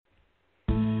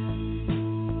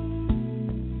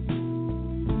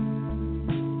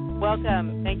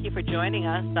welcome. Thank you for joining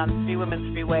us on Three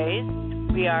Women, Three Ways.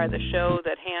 We are the show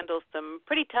that handles some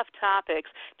pretty tough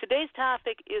topics. Today's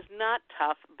topic is not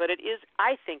tough, but it is,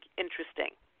 I think,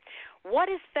 interesting. What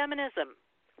is feminism?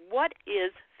 What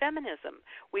is feminism?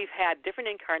 We've had different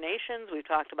incarnations. We've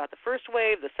talked about the first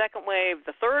wave, the second wave,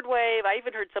 the third wave. I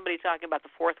even heard somebody talking about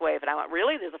the fourth wave, and I went,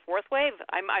 really? There's a fourth wave?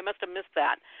 I must have missed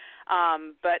that.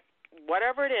 But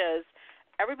whatever it is,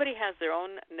 everybody has their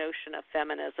own notion of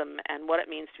feminism and what it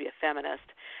means to be a feminist.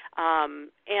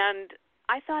 And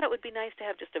I thought it would be nice to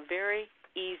have just a very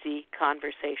easy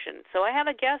conversation. So I have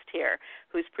a guest here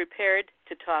who's prepared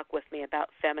to talk with me about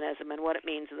feminism and what it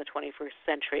means in the 21st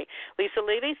century. Lisa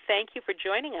Levy, thank you for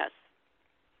joining us.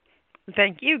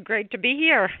 Thank you. Great to be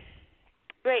here.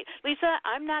 Great. Lisa,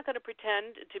 I'm not going to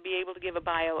pretend to be able to give a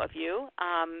bio of you,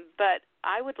 but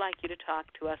I would like you to talk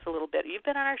to us a little bit. You've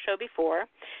been on our show before.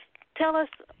 Tell us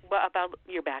about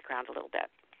your background a little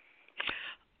bit.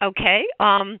 Okay.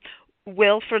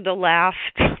 Well, for the last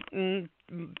 2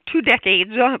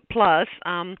 decades plus,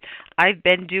 I've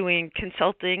been doing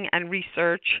consulting and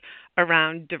research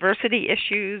around diversity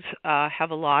issues,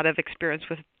 have a lot of experience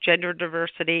with gender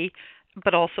diversity,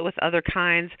 but also with other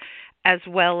kinds, as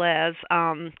well as,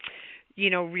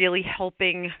 really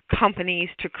helping companies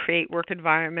to create work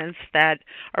environments that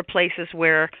are places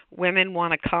where women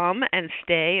want to come and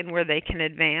stay and where they can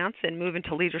advance and move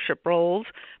into leadership roles,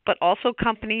 but also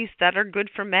companies that are good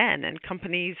for men and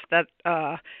companies that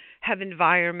have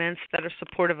environments that are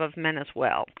supportive of men as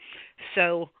well.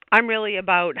 So I'm really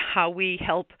about how we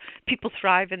help people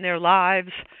thrive in their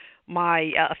lives.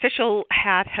 My official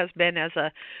hat has been as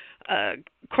a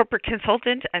corporate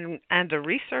consultant and a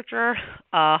researcher.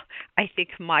 I think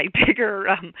my bigger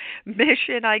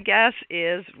mission, I guess,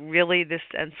 is really this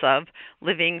sense of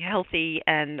living healthy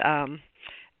and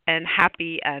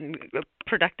happy and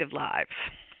productive lives.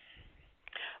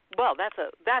 Well, that's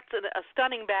a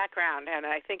stunning background, and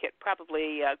I think it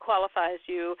probably qualifies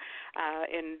you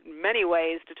in many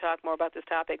ways to talk more about this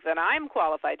topic than I'm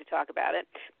qualified to talk about it.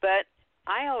 But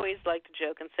I always like to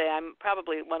joke and say I'm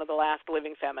probably one of the last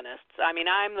living feminists. I mean,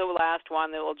 I'm the last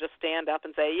one that will just stand up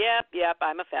and say, yep,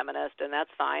 I'm a feminist, and that's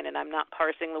fine, and I'm not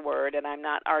parsing the word, and I'm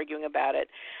not arguing about it.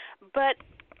 But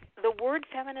the word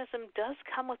feminism does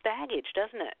come with baggage,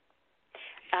 doesn't it?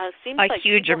 Seems a like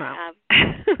huge amount.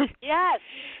 Yes.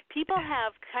 People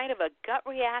have kind of a gut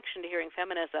reaction to hearing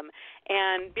feminism.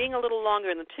 And being a little longer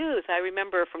in the tooth, I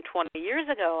remember from 20 years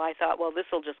ago, I thought, well, this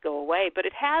will just go away. But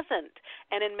it hasn't.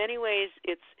 And in many ways,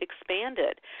 it's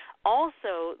expanded.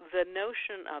 Also, the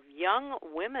notion of young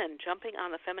women jumping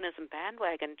on the feminism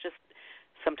bandwagon, just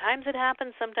sometimes it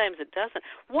happens, sometimes it doesn't.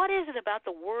 What is it about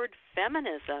the word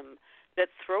feminism that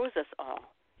throws us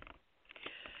all?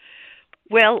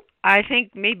 Well, I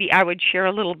think maybe I would share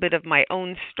a little bit of my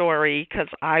own story because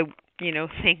I,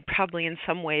 think probably in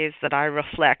some ways that I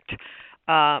reflect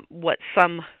what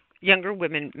some younger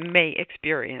women may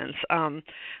experience.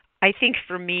 I think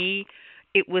for me,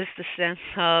 it was the sense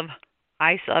of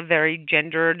I saw very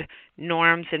gendered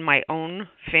norms in my own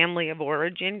family of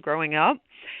origin growing up.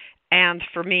 And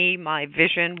for me, my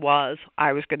vision was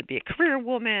I was going to be a career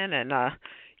woman and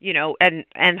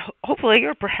and hopefully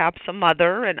or perhaps a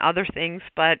mother and other things,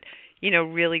 but,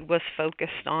 really was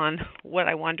focused on what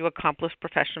I wanted to accomplish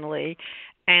professionally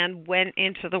and went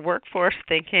into the workforce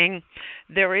thinking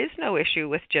there is no issue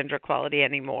with gender equality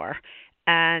anymore.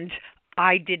 And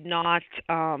I did not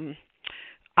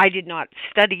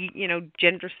study,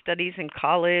 gender studies in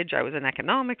college. I was an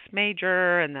economics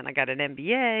major, and then I got an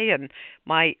MBA, and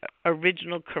my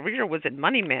original career was in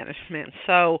money management.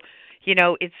 So,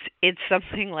 it's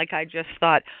something like I just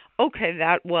thought, okay,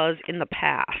 that was in the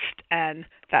past, and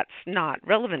that's not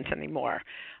relevant anymore.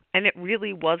 And it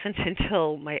really wasn't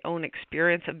until my own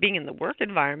experience of being in the work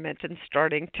environment and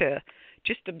starting to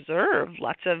just observe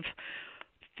lots of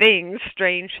things,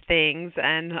 strange things,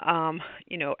 and,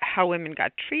 how women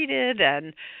got treated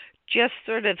and just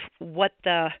sort of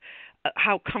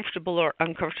how comfortable or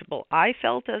uncomfortable I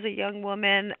felt as a young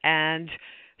woman. And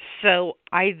so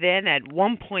I then at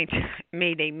one point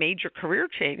made a major career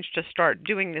change to start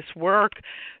doing this work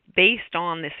based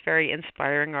on this very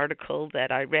inspiring article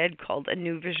that I read called A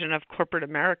New Vision of Corporate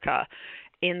America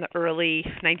in the early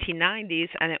 1990s,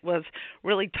 and it was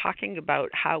really talking about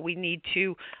how we need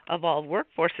to evolve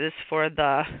workforces for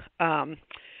the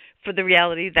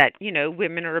reality that,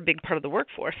 women are a big part of the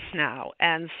workforce now.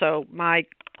 And so my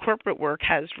corporate work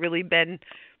has really been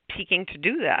seeking to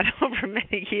do that over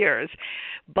many years.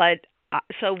 But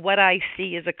So what I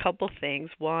see is a couple things.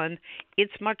 One,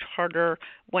 it's much harder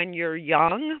when you're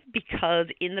young because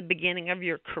in the beginning of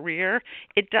your career,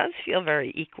 it does feel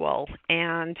very equal.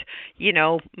 And,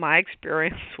 my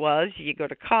experience was you go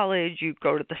to college, you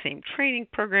go to the same training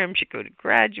programs, you go to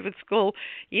graduate school,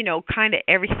 kind of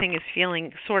everything is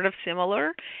feeling sort of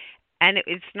similar. And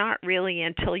it's not really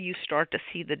until you start to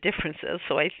see the differences.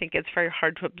 So I think it's very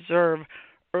hard to observe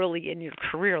early in your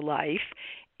career life.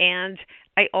 And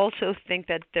I also think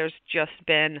that there's just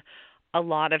been a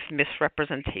lot of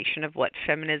misrepresentation of what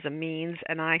feminism means.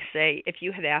 And I say, if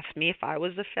you had asked me if I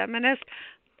was a feminist,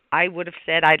 I would have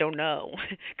said I don't know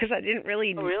because I didn't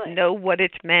really Oh, really? know what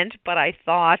it meant, but I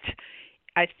thought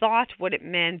what it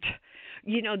meant.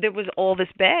 There was all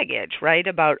this baggage, right,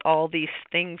 about all these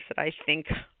things that I think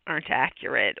aren't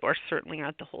accurate or certainly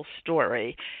aren't the whole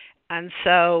story. And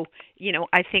so,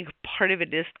 I think part of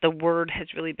it is the word has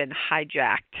really been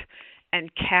hijacked and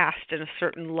cast in a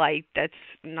certain light that's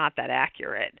not that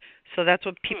accurate. So that's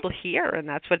what people hear, and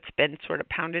that's what's been sort of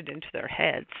pounded into their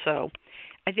heads. So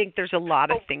I think there's a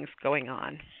lot of things going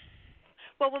on.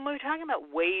 Well, when we were talking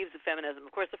about waves of feminism,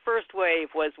 of course, the first wave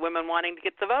was women wanting to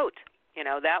get the vote.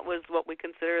 That was what we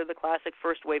consider the classic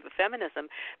first wave of feminism.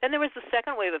 Then there was the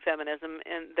second wave of feminism,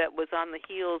 and that was on the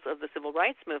heels of the civil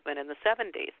rights movement in the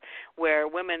 70s, where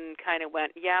women kind of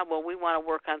went, yeah, well, we want to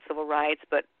work on civil rights,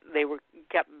 but they were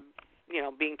kept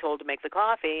being told to make the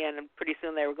coffee, and pretty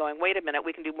soon they were going, wait a minute,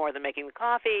 we can do more than making the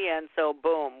coffee, and so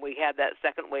boom, we had that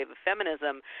second wave of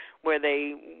feminism where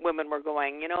women were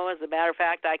going, as a matter of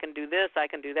fact, I can do this, I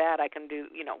can do that, I can do,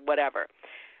 whatever.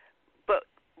 But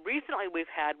recently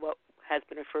we've had what has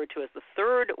been referred to as the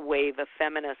third wave of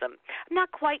feminism. I'm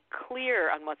not quite clear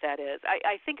on what that is.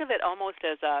 I think of it almost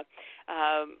as a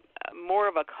more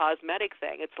of a cosmetic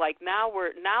thing. It's like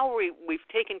we've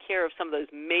taken care of some of those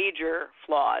major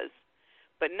flaws,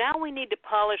 but now we need to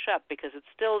polish up because it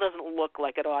still doesn't look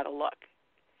like it ought to look.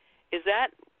 Is that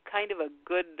kind of a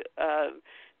good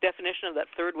definition of that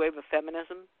third wave of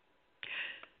feminism?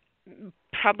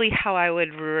 Probably how I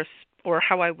would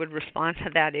respond to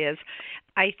that is,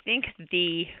 I think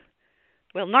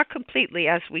not completely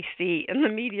as we see in the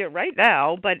media right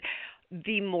now, but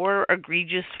the more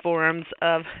egregious forms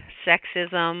of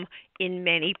sexism in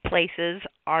many places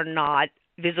are not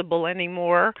visible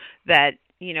anymore. That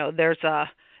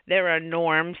there are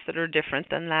norms that are different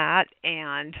than that,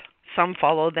 and some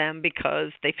follow them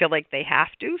because they feel like they have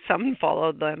to. Some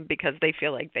follow them because they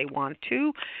feel like they want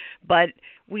to. But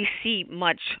we see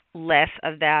much less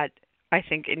of that, I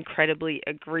think, incredibly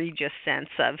egregious sense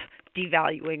of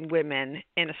devaluing women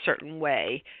in a certain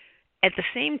way. At the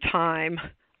same time,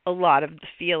 a lot of the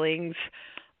feelings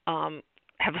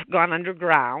have gone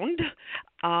underground.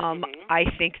 I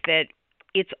think that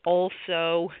it's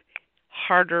also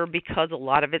harder because a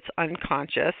lot of it's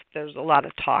unconscious. There's a lot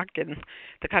of talk in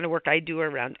the kind of work I do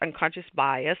around unconscious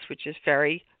bias, which is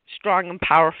very strong and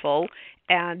powerful,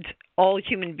 and all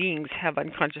human beings have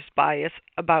unconscious bias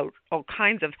about all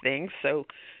kinds of things. So,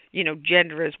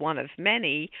 gender is one of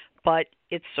many, but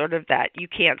it's sort of that you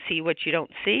can't see what you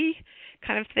don't see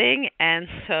kind of thing. And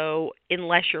so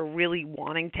unless you're really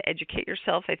wanting to educate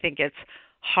yourself, I think it's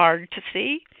hard to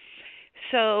see.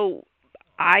 So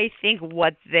I think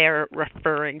what they're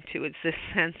referring to is this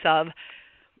sense of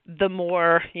the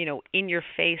more,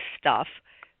 in-your-face stuff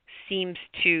seems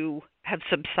to have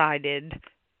subsided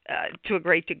to a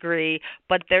great degree,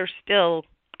 but there's still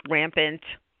rampant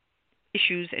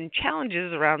issues and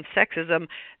challenges around sexism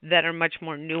that are much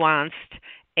more nuanced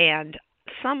and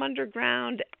some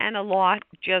underground and a lot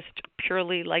just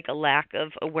purely like a lack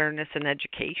of awareness and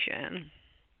education.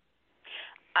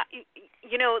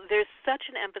 There's such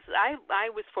an emphasis. I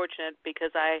was fortunate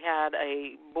because I had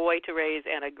a boy to raise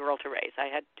and a girl to raise.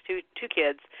 I had two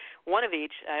kids, one of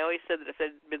each. I always said that if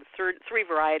there had been three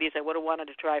varieties, I would have wanted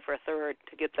to try for a third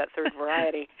to get that third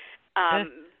variety.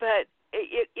 But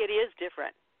it is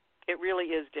different. It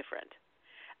really is different.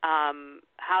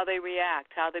 How they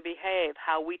react, how they behave,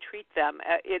 how we treat them,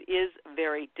 it is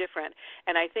very different.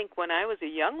 And I think when I was a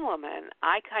young woman,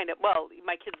 my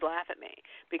kids laugh at me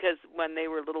because when they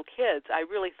were little kids, I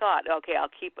really thought, okay,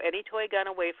 I'll keep any toy gun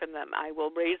away from them. I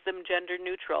will raise them gender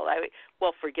neutral.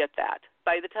 Forget that.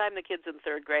 By the time the kid's in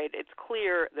third grade, it's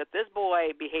clear that this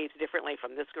boy behaves differently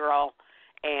from this girl,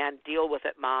 and deal with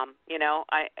it, Mom.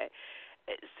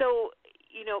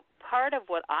 Part of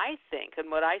what I think and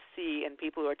what I see in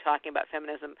people who are talking about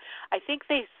feminism, I think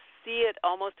they see it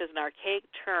almost as an archaic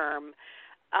term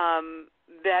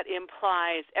that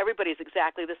implies everybody's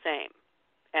exactly the same.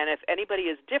 And if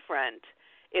anybody is different,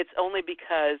 it's only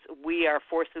because we are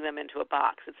forcing them into a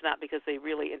box. It's not because they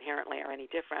really inherently are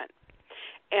any different.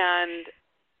 And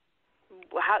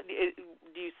how do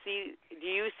you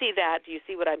see that? Do you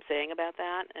see what I'm saying about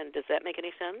that? And does that make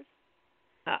any sense?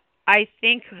 I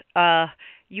think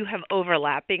you have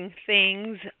overlapping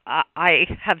things. I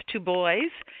have two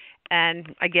boys,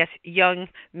 and I guess young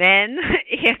men,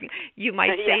 you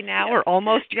might say now, or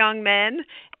almost young men.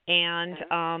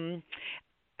 And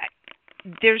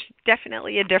there's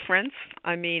definitely a difference.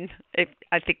 I mean,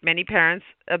 I think many parents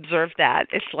observe that.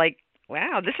 It's like,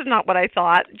 wow, this is not what I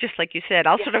thought. Just like you said,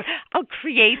 I'll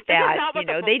create that.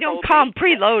 They don't come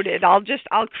preloaded.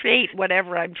 I'll create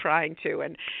whatever I'm trying to,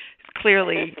 and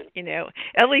clearly,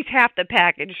 at least half the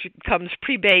package comes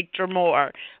pre-baked or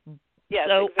more. Yes,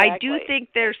 so exactly. I do think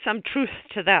there's some truth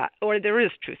to that, or there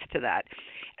is truth to that.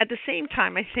 At the same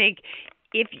time, I think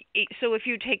if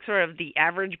you take sort of the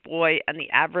average boy and the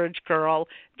average girl,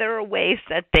 there are ways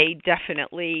that they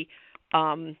definitely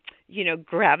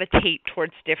gravitate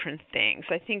towards different things.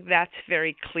 I think that's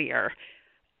very clear.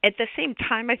 At the same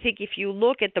time, I think if you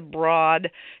look at the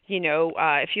broad,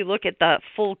 if you look at the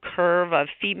full curve of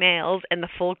females and the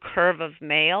full curve of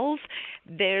males,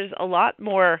 there's a lot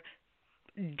more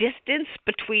distance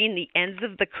between the ends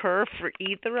of the curve for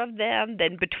either of them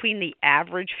than between the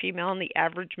average female and the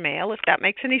average male, if that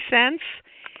makes any sense.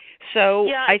 So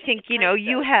I think,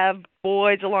 you have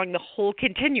boys along the whole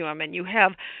continuum and you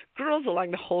have girls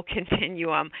along the whole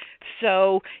continuum.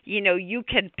 So, you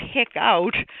can pick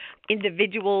out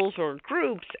individuals or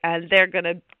groups and they're going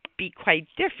to be quite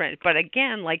different. But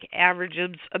again, like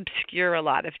averages obscure a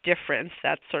lot of difference.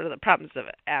 That's sort of the problems of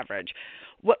average.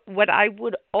 What I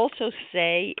would also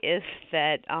say is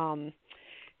that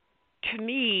to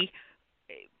me,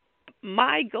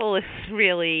 my goal is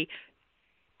really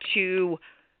to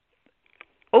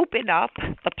open up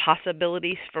the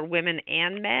possibilities for women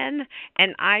and men.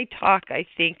 And I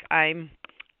think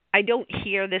I don't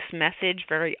hear this message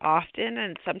very often,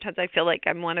 and sometimes I feel like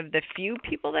I'm one of the few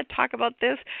people that talk about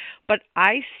this, but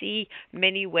I see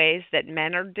many ways that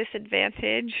men are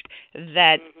disadvantaged,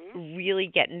 that really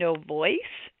get no voice.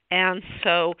 And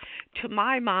so, to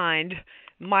my mind,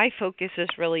 my focus is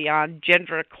really on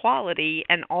gender equality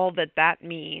and all that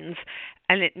means.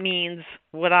 And it means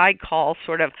what I call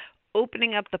sort of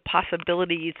opening up the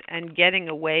possibilities and getting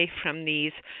away from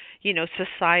these,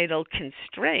 societal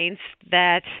constraints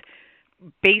that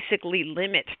basically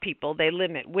limit people. They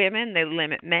limit women, they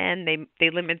limit men, they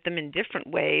limit them in different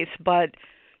ways, but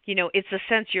it's a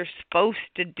sense you're supposed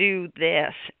to do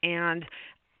this. And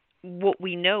what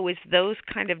we know is those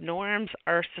kind of norms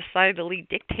are societally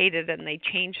dictated and they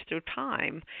change through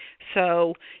time.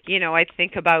 So, I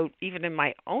think about even in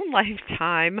my own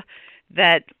lifetime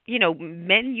that,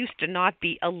 men used to not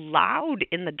be allowed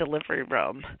in the delivery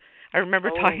room. I remember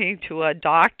talking to a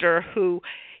doctor who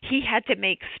he had to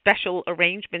make special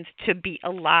arrangements to be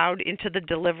allowed into the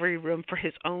delivery room for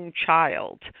his own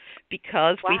child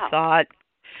because we thought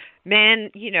men,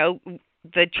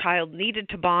 the child needed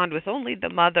to bond with only the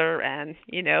mother and,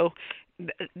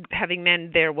 having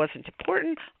men there wasn't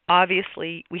important.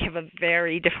 Obviously, we have a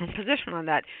very different position on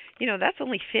that. That's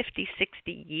only 50,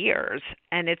 60 years,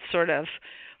 and it's sort of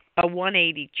a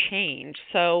 180 change.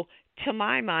 So to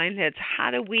my mind, it's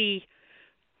how do we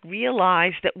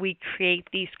realize that we create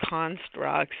these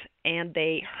constructs and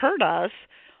they hurt us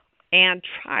and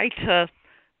try to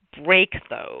break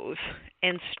those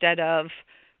instead of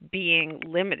being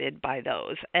limited by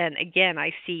those. And again,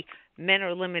 I see men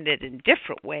are limited in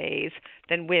different ways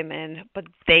than women, but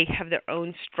they have their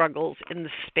own struggles in the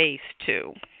space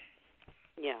too.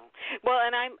 Yeah. Well,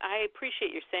 and I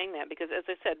appreciate you saying that because, as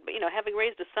I said, having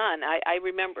raised a son, I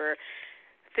remember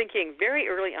thinking very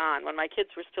early on when my kids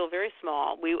were still very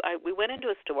small. We went into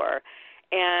a store,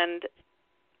 and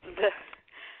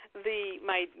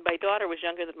my daughter was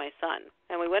younger than my son,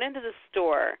 and we went into the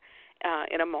store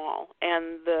in a mall,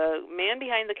 and the man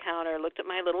behind the counter looked at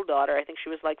my little daughter. I think she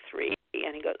was like 3,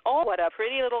 and he goes, "Oh, what a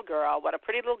pretty little girl! What a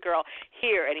pretty little girl!"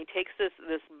 Here, and he takes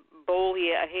this bowl.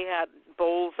 He had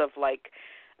bowls of like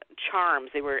charms.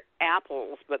 They were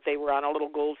apples, but they were on a little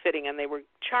gold fitting, and they were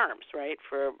charms, right,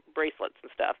 for bracelets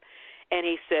and stuff. And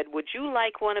he said, "Would you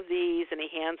like one of these?" And he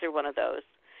hands her one of those.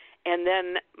 And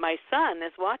then my son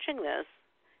is watching this.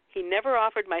 He never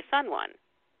offered my son one.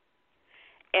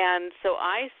 And so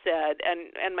I said,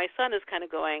 and my son is kind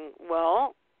of going,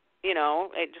 well,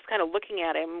 just kind of looking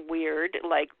at him weird,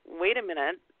 like, wait a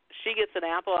minute, she gets an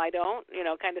apple, I don't,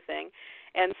 kind of thing.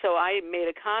 And so I made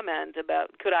a comment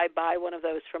about, could I buy one of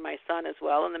those for my son as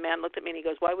well? And the man looked at me and he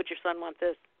goes, "Why would your son want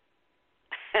this?"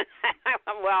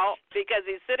 Well, because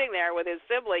he's sitting there with his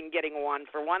sibling getting one,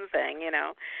 for one thing,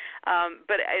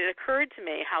 But it occurred to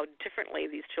me how differently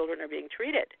these children are being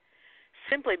treated.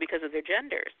 simply because of their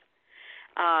genders.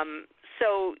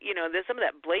 So, there's some of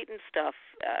that blatant stuff,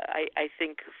 I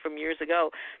think, from years ago.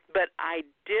 But I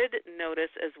did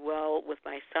notice as well with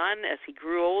my son, as he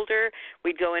grew older,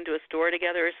 we'd go into a store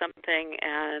together or something,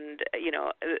 and,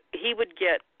 he would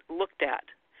get looked at.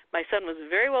 My son was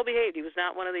very well behaved. He was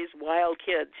not one of these wild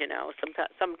kids,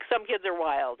 Sometimes some kids are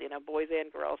wild, boys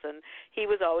and girls, and he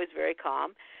was always very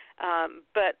calm.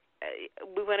 But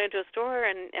we went into a store,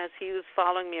 and as he was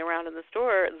following me around in the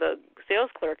store, the sales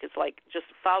clerk is like just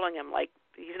following him, like,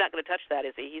 he's not going to touch that,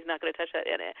 is he? He's not going to touch that.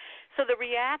 So the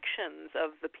reactions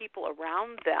of the people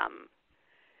around them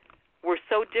were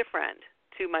so different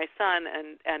to my son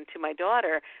and to my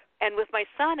daughter. And with my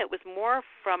son, it was more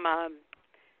from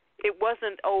it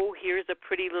wasn't, oh, here's a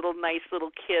pretty little, nice little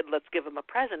kid, let's give him a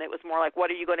present. It was more like, what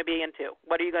are you going to be into?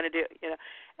 What are you going to do?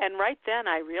 And right then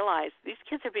I realized these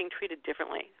kids are being treated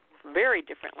differently, very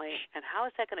differently, and how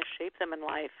is that going to shape them in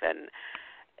life? And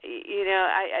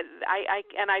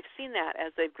I've seen that as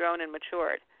they've grown and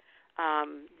matured.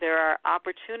 There are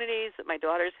opportunities that my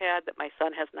daughter's had that my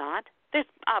son has not. There's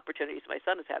opportunities my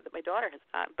son has had that my daughter has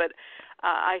not. But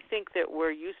I think that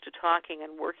we're used to talking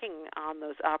and working on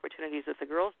those opportunities that the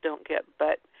girls don't get.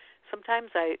 But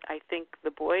sometimes I think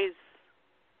the boys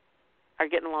are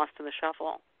getting lost in the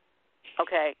shuffle.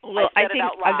 Okay, well, I said it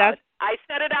out loud. I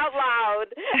said it out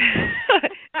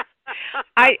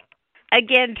loud.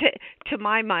 Again, to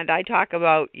my mind, I talk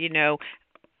about, the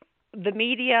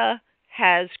media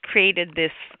has created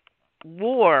this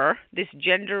war, this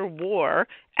gender war,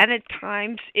 and at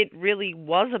times it really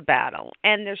was a battle.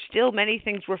 And there's still many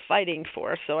things we're fighting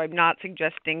for, so I'm not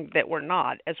suggesting that we're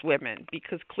not as women,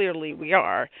 because clearly we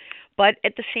are. But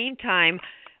at the same time,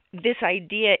 this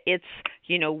idea it's,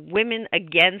 women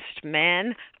against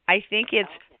men, I think it's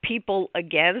people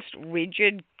against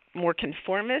rigid, more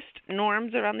conformist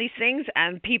norms around these things,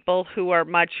 and people who are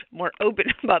much more open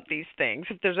about these things,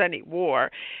 if there's any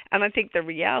war. And I think the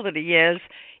reality is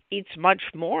it's much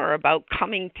more about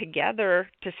coming together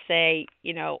to say,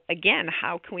 again,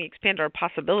 how can we expand our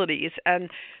possibilities? And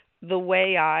the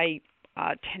way I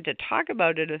tend to talk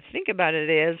about it and think about it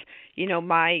is,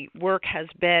 my work has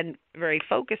been very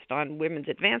focused on women's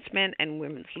advancement and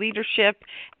women's leadership,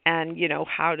 and,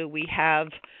 how do we have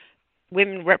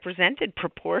women represented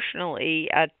proportionally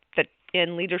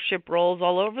in leadership roles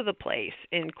all over the place,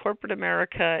 in corporate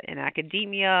America, in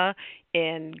academia,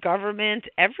 in government,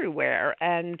 everywhere.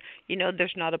 And,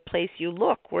 there's not a place you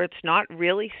look where it's not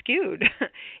really skewed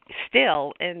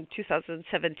still in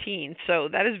 2017. So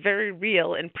that is very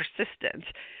real and persistent.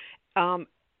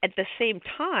 At the same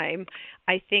time,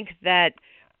 I think that,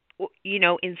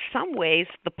 in some ways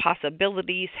the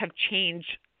possibilities have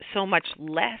changed so much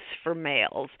less for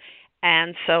males.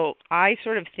 And so I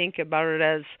sort of think about it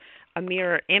as a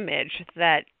mirror image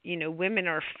that, women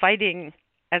are fighting,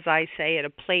 as I say, at a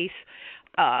place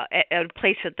at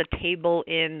the table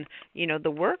in,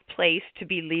 the workplace to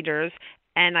be leaders.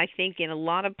 And I think in a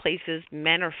lot of places,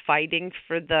 men are fighting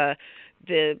for the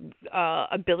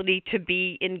ability to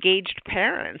be engaged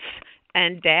parents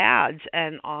and dads,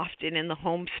 and often in the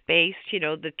home space,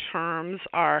 the terms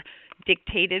are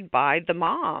dictated by the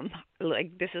mom.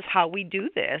 Like, this is how we do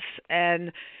this.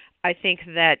 And I think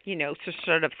that, so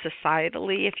sort of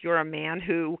societally, if you're a man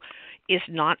who is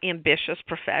not ambitious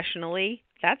professionally,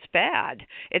 that's bad.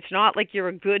 It's not like you're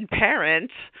a good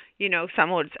parent.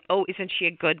 Someone would say, oh, isn't she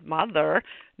a good mother?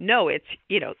 No, it's,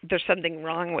 there's something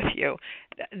wrong with you.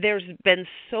 There's been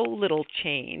so little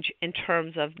change in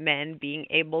terms of men being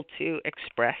able to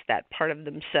express that part of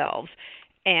themselves.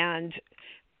 And,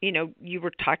 you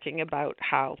were talking about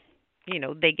how,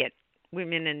 they get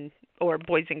women or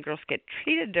boys and girls get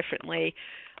treated differently.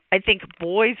 I think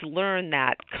boys learn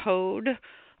that code,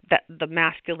 that the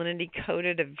masculinity code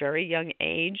at a very young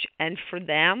age, and for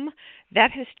them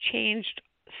that has changed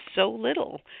so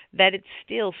little that it's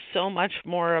still so much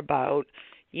more about,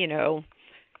 the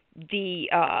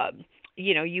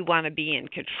you want to be in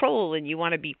control, and you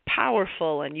want to be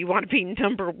powerful, and you want to be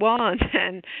number one,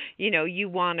 and you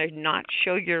want to not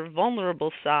show your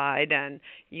vulnerable side, and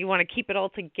you want to keep it all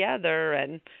together.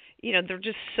 And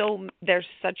there's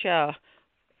such a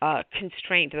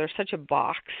constraint, there's such a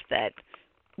box that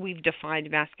we've defined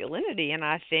masculinity. And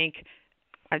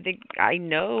I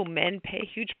know men pay a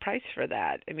huge price for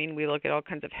that. I mean, we look at all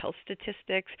kinds of health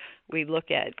statistics. We look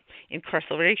at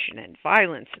incarceration and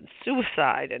violence and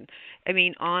suicide, and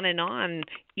on and on.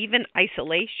 Even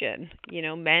isolation.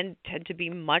 Men tend to be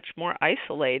much more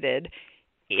isolated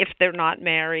if they're not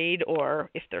married, or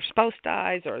if their spouse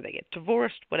dies, or they get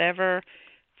divorced, whatever,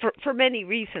 for many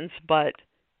reasons. But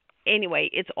anyway,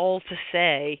 it's all to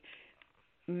say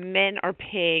men are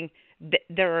paying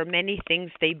there are many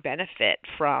things they benefit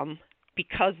from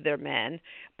because they're men,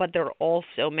 but there are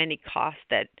also many costs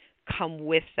that come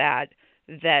with that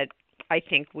I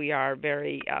think we are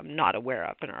very not aware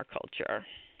of in our culture.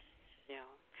 Yeah.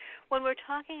 When we're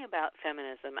talking about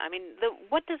feminism, I mean,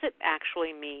 what does it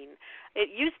actually mean? It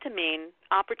used to mean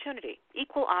opportunity,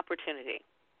 equal opportunity.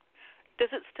 Does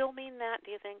it still mean that,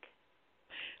 do you think?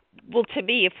 Well, to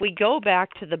me, if we go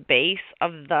back to the base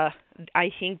of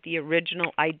I think the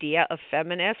original idea of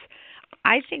feminists,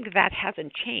 I think that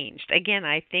hasn't changed. Again,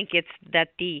 I think it's that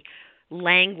the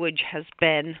language has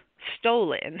been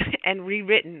stolen and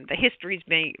rewritten. The history's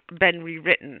been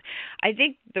rewritten. I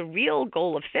think the real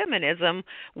goal of feminism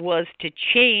was to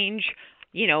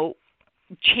you know,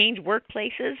 change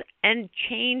workplaces and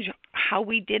change how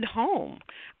we did home.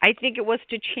 I think it was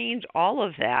to change all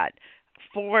of that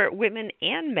for women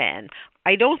and men.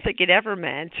 I don't think it ever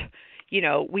meant,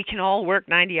 we can all work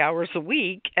 90 hours a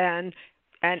week and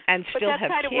still have kids. But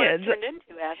that's kind of what it's turned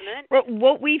into, hasn't it? Well,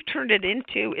 what we've turned it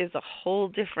into is a whole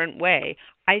different way.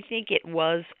 I think it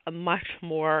was a much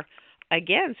more,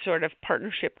 again, sort of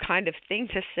partnership kind of thing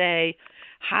to say,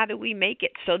 how do we make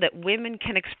it so that women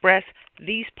can express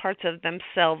these parts of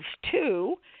themselves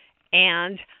too,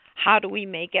 and how do we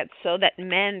make it so that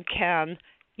men can,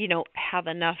 have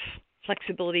enough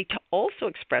flexibility to also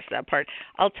express that part.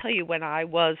 I'll tell you,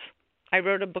 I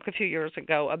wrote a book a few years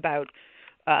ago about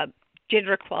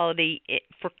gender equality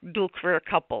for dual career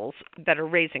couples that are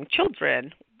raising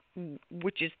children,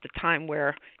 which is the time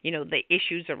where, the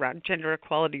issues around gender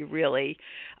equality really,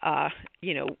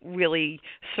 really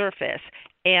surface.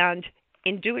 And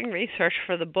in doing research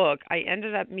for the book, I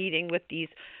ended up meeting with these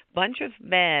bunch of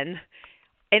men,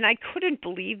 and I couldn't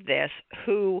believe this,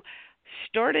 who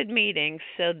started meeting.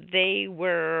 So they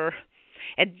were,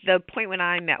 at the point when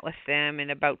I met with them in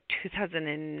about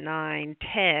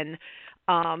 2009-10,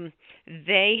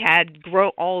 they had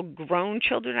all grown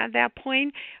children at that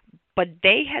point, but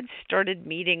they had started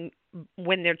meeting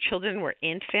when their children were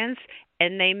infants,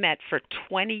 and they met for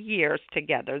 20 years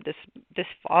together. This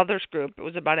fathers group, it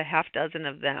was about a half dozen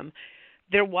of them.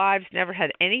 Their wives never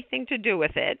had anything to do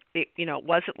with it. It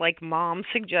wasn't like mom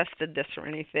suggested this or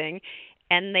anything.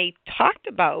 And they talked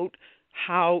about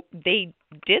how they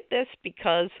did this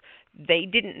because they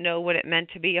didn't know what it meant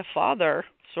to be a father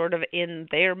sort of in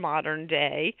their modern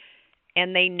day,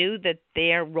 and they knew that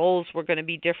their roles were going to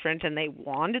be different, and they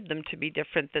wanted them to be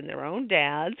different than their own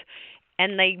dads,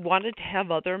 and they wanted to have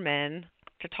other men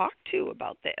to talk to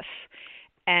about this.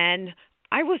 And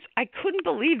I couldn't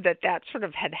believe that sort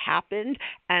of had happened.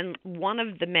 And one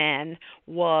of the men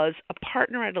was a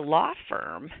partner at a law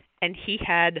firm, and he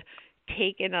had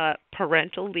taken a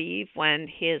parental leave when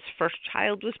his first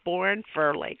child was born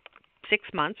for like 6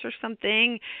 months or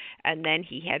something, and then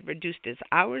he had reduced his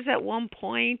hours at one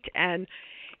point, and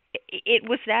it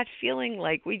was that feeling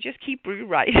like we just keep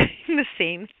rewriting the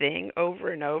same thing over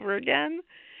and over again.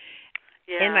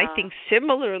 Yeah. And I think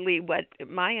similarly, what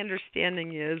my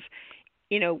understanding is,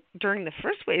 during the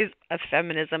first wave of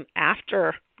feminism,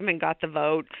 after women got the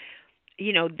vote,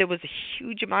 there was a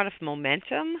huge amount of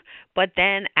momentum, but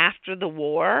then after the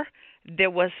war,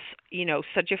 there was,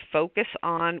 such a focus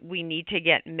on we need to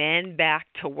get men back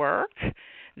to work,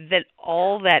 that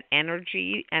all that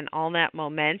energy and all that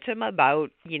momentum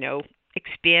about,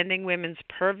 expanding women's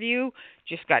purview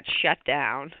just got shut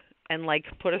down and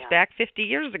put us back 50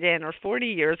 years again or 40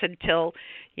 years until,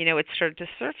 it started to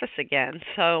surface again.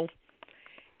 So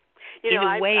in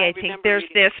a way, I think there's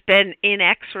been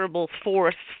inexorable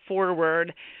force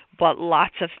forward, but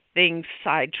lots of things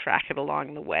sidetrack it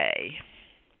along the way.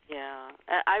 Yeah.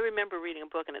 I remember reading a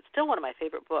book, and it's still one of my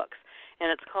favorite books,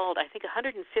 and it's called, I think,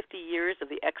 150 Years of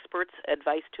the Experts'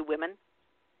 Advice to Women.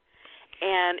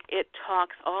 And it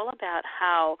talks all about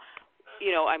how,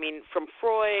 from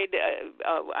Freud,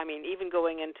 even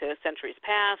going into centuries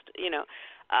past,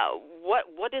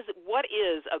 what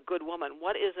is a good woman?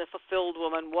 What is a fulfilled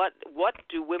woman? What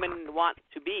do women want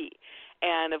to be?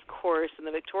 And of course, in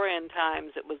the Victorian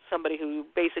times, it was somebody who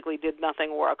basically did nothing,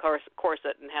 wore a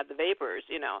corset, and had the vapors.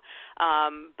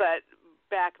 But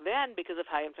back then, because of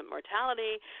high infant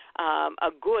mortality,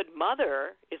 a good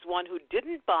mother is one who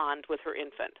didn't bond with her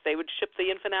infant. They would ship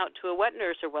the infant out to a wet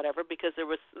nurse or whatever, because there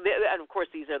was, and of course,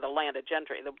 these are the landed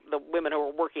gentry, the women who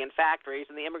were working in factories,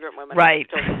 and the immigrant women right.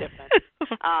 were totally different.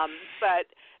 But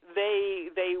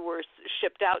they were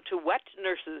shipped out to wet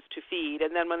nurses to feed,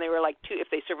 and then when they were if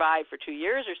they survived for 2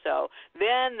 years or so,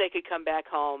 then they could come back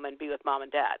home and be with mom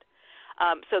and dad.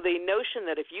 So the notion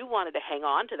that if you wanted to hang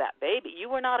on to that baby, you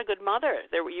were not a good mother.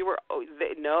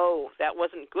 No, that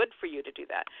wasn't good for you to do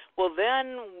that. Well,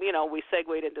 then, we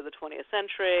segued into the 20th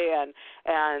century, and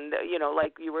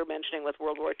like you were mentioning with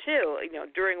World War II,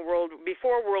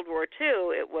 before World War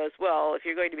II, it was, well, if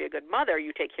you're going to be a good mother,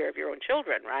 you take care of your own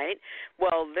children, right?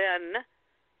 Well, then,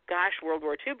 gosh, World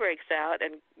War II breaks out,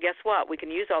 and guess what? We can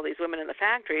use all these women in the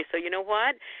factory, so you know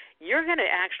what? You're going to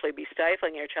actually be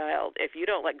stifling your child if you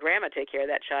don't let grandma take care of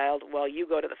that child while you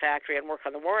go to the factory and work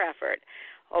on the war effort.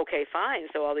 Okay, fine.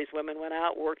 So all these women went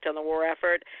out, worked on the war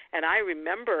effort, and I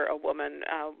remember a woman,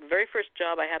 very first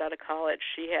job I had out of college,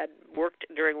 she had worked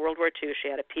during World War II. She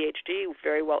had a PhD,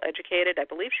 very well educated. I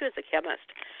believe she was a chemist.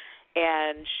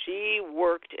 And she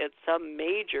worked at some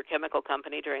major chemical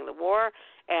company during the war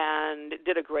and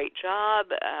did a great job,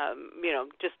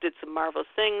 just did some marvelous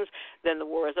things. Then the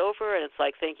war is over, and it's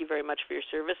like, thank you very much for your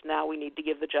service. Now we need to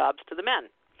give the jobs to the men.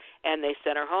 And they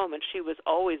sent her home, and she was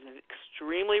always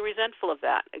extremely resentful of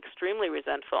that, extremely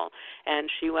resentful. And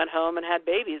she went home and had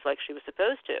babies like she was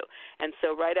supposed to. And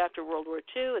so right after World War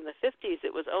II in the 50s,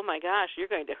 it was, oh, my gosh, you're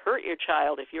going to hurt your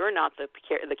child if you're not the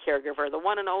caregiver, the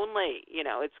one and only.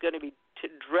 It's going to be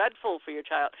dreadful for your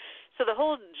child. So the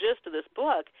whole gist of this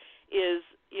book is,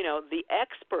 the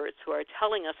experts who are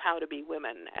telling us how to be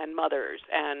women and mothers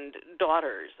and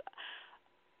daughters,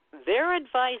 their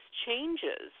advice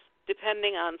changes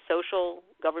depending on social,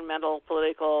 governmental,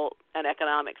 political, and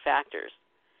economic factors.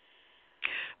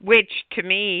 Which, to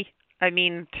me,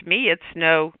 it's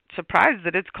no surprise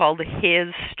that it's called his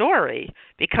story,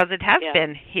 because it has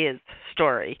been his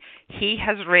story. He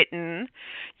has written,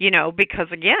 because,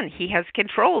 again, he has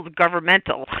controlled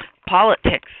governmental,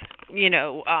 politics,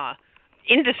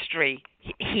 industry.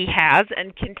 He has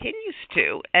and continues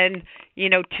to. And,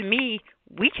 to me,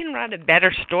 we can write a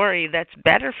better story that's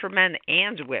better for men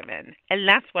and women, and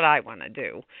that's what I want to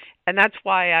do. And that's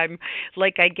why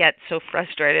I get so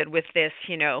frustrated with this.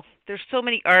 There's so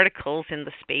many articles in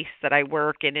the space that I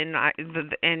work in,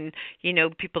 and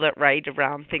people that write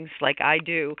around things like I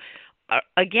do,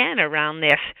 again, around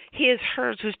this, his,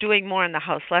 hers, who's doing more in the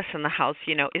house, less in the house,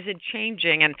 is it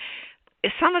changing? And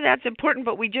some of that's important,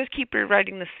 but we just keep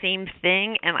rewriting the same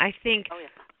thing, and I think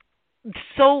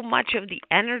so much of the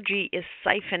energy is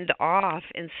siphoned off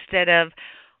instead of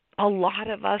a lot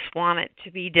of us want it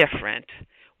to be different.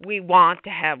 We want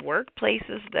to have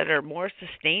workplaces that are more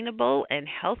sustainable and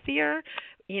healthier.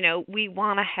 We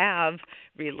want to have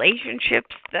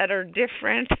relationships that are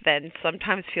different than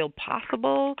sometimes feel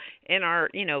possible in our,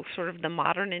 sort of the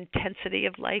modern intensity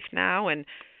of life now. And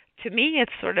to me,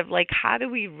 it's sort of like, how do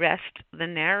we wrest the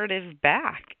narrative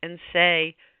back and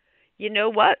say, you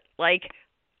know what,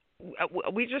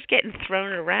 we're just getting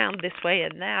thrown around this way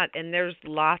and that, and there's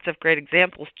lots of great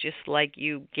examples just like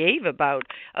you gave about,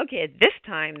 okay, at this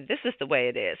time, this is the way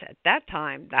it is. At that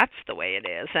time, that's the way it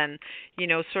is. And,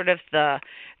 sort of the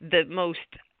most,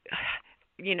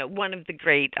 one of the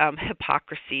great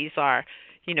hypocrisies are,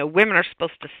 women are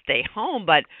supposed to stay home,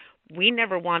 but we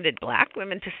never wanted black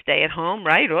women to stay at home,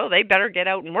 right? Well, they better get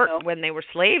out and work. No. When they were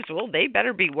slaves, well, they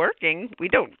better be working. We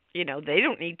don't, they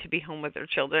don't need to be home with their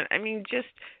children. I mean, just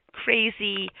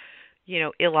crazy,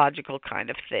 illogical kind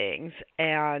of things.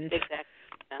 And exactly.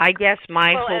 I guess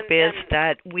my hope is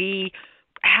that we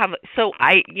have,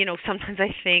 sometimes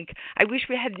I think, I wish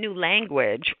we had new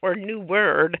language or new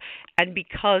word, and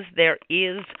because there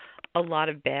is a lot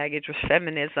of baggage with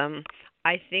feminism,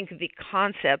 I think the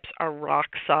concepts are rock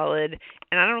solid,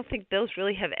 and I don't think those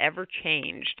really have ever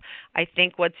changed. I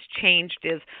think what's changed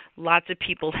is lots of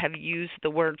people have used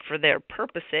the word for their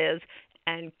purposes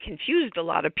and confused a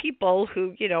lot of people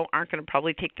who, aren't going to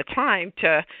probably take the time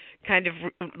to kind of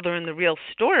learn the real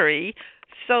story,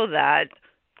 so that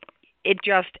it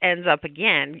just ends up,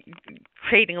 again,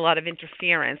 creating a lot of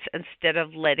interference instead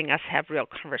of letting us have real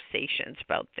conversations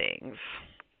about things.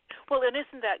 Well, and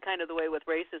isn't that kind of the way with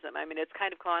racism? I mean, it's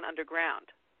kind of gone underground.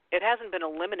 It hasn't been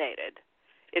eliminated.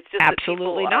 It's just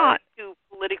absolutely that people not are too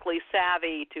politically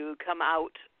savvy to come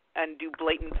out and do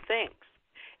blatant things.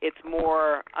 It's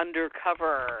more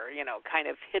undercover, kind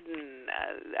of hidden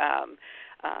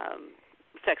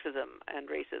sexism and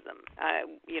racism.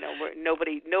 Where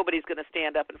nobody's going to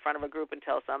stand up in front of a group and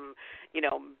tell some,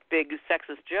 big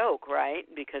sexist joke, right?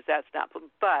 Because that's not.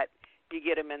 But you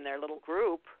get them in their little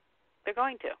group, they're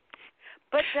going to.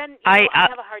 But then I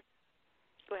have a hard.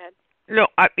 Go ahead. No,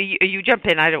 you jump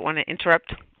in. I don't want to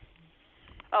interrupt.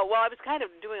 Oh, well, I was kind of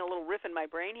doing a little riff in my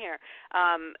brain here.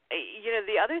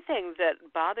 The other thing that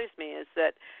bothers me is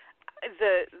that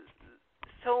the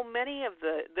so many of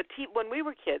when we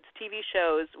were kids, TV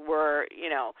shows were,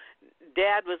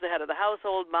 Dad was the head of the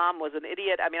household, Mom was an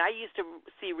idiot. I mean, I used to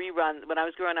see reruns when I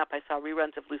was growing up. I saw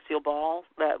reruns of Lucille Ball.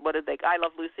 I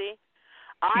Love Lucy.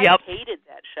 I Yep. hated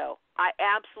that show. I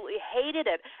absolutely hated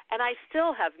it, and I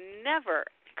still have never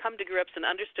come to grips and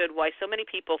understood why so many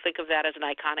people think of that as an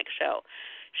iconic show.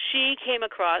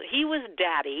 He was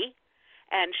Daddy,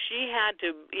 and she had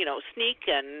to, sneak,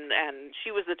 and she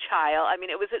was the child. I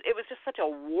mean, it was just such a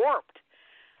warped,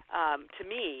 to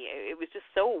me, it was just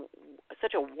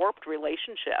such a warped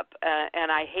relationship,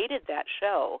 and I hated that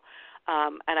show,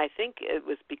 and I think it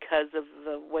was because of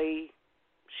the way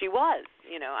she was.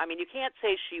 I mean, you can't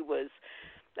say she was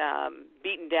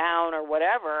beaten down or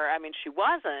whatever. I mean, she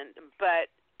wasn't, but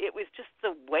it was just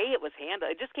the way it was handled.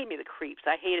 It just gave me the creeps.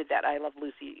 I hated that I Love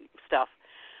Lucy stuff.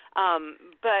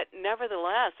 But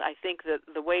nevertheless, I think that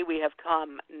the way we have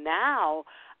come now,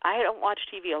 I don't watch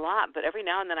TV a lot, but every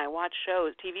now and then I watch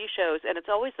TV shows, and it's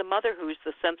always the mother who's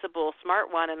the sensible,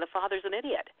 smart one, and the father's an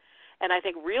idiot. And I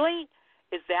think, really,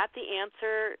 is that the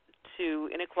answer to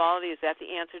inequality? Is that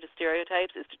the answer to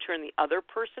stereotypes, is to turn the other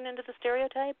person into the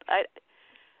stereotype?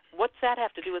 What's that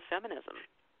have to do with feminism?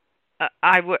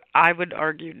 I would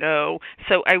argue no.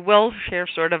 So I will share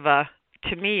sort of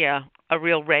to me, a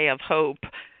real ray of hope.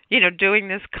 Doing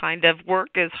this kind of work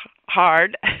is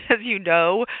hard, as you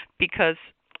know, because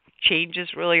change is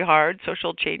really hard.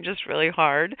 Social change is really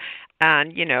hard.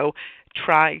 And,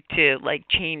 try to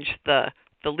change the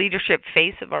leadership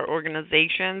face of our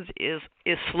organizations is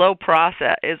a slow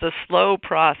process.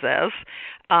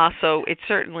 So it's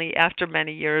certainly, after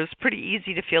many years, pretty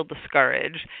easy to feel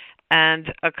discouraged.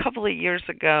 And a couple of years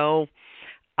ago,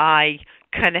 I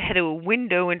kind of had a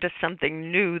window into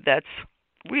something new that's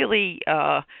really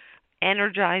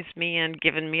energized me and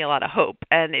given me a lot of hope.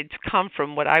 And it's come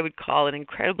from what I would call an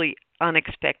incredibly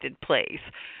unexpected place,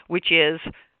 which is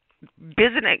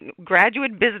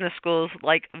graduate business schools,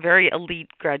 like very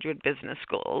elite graduate business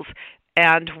schools.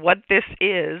 And what this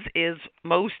is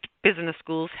most business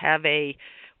schools have a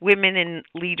women in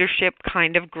leadership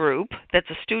kind of group that's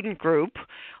a student group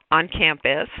on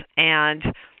campus, and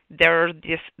there's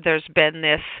been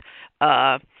this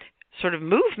sort of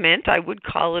movement. I would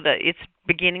call it it's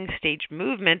beginning stage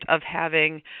movement of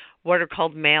having what are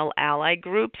called male ally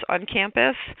groups on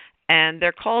campus, and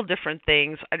they're called different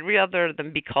things. I'd rather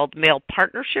them be called male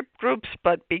partnership groups,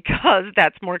 but because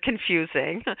that's more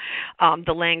confusing,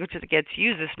 the language that gets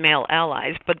used is male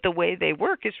allies. But the way they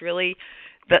work is really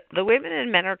the women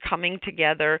and men are coming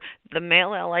together. The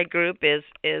male ally group is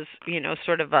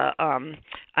sort of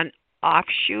an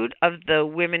offshoot of the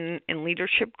women in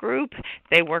leadership group.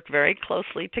 They work very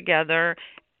closely together,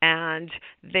 and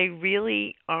they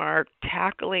really are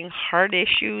tackling hard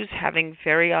issues, having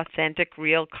very authentic,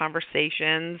 real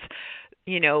conversations,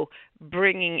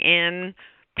 bringing in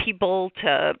people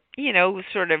to,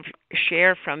 sort of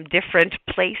share from different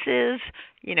places,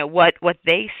 what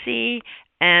they see.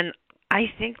 And I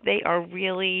think they are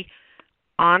really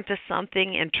onto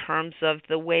something in terms of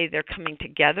the way they're coming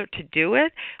together to do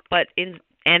it.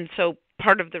 And so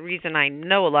part of the reason I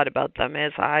know a lot about them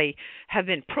is I have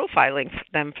been profiling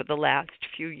them for the last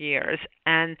few years,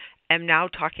 and am now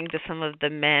talking to some of the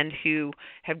men who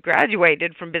have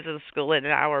graduated from business school and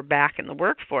now are back in the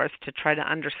workforce to try to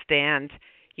understand,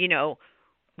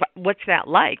 what's that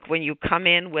like when you come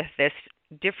in with this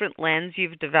different lens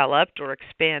you've developed or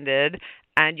expanded,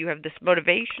 and you have this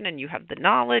motivation and you have the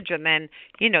knowledge, and then,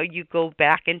 you go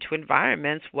back into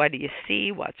environments. What do you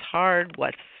see? What's hard?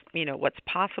 What's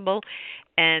possible?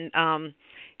 And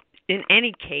in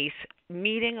any case,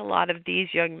 meeting a lot of these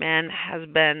young men has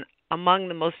been among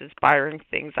the most inspiring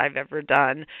things I've ever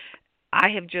done. I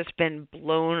have just been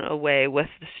blown away with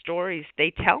the stories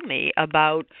they tell me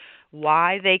about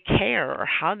why they care or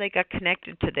how they got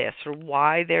connected to this or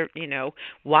why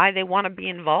why they want to be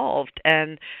involved.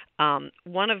 And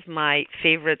one of my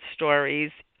favorite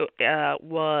stories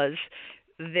was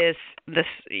this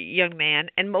young man,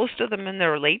 and most of them in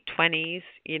their late 20s.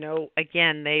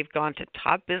 Again, they've gone to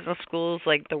top business schools,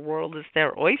 like the world is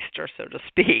their oyster, so to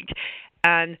speak.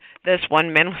 And this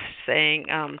one man was saying,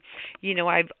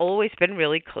 I've always been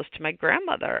really close to my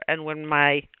grandmother, and when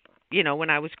I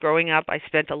was growing up, I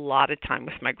spent a lot of time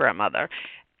with my grandmother,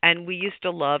 and we used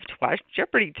to love to watch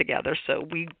Jeopardy together. So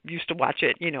we used to watch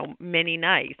it, many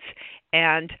nights.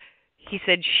 And he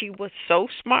said she was so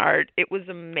smart. It was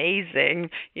amazing.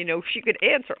 She could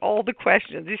answer all the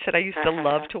questions. He said, I used to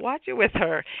love to watch it with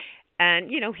her.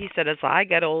 And, he said, as I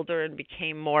got older and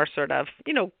became more sort of,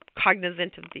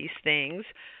 cognizant of these things,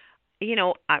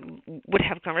 I would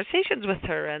have conversations with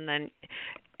her and then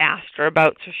asked her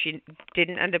about, so she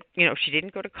didn't end up, she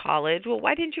didn't go to college. Well,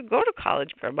 why didn't you go to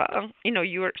college, Grandma?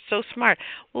 You were so smart.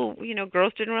 Well,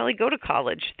 girls didn't really go to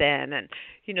college then, and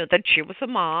then she was a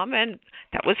mom, and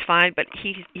that was fine. But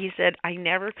he said I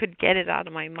never could get it out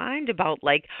of my mind about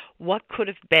like what could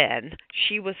have been.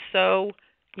 She was so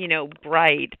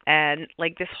bright, and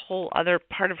like this whole other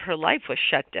part of her life was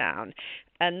shut down.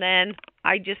 And then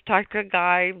I just talked to a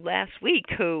guy last week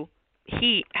who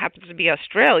he happens to be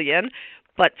Australian,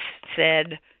 but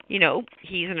said,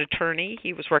 he's an attorney.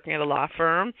 He was working at a law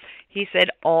firm. He said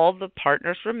all the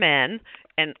partners were men,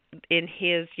 and in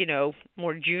his,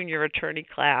 more junior attorney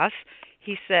class,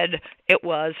 he said it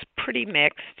was pretty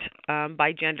mixed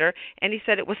by gender, and he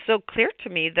said it was so clear to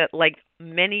me that like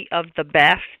many of the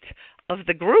best of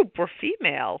the group were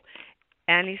female.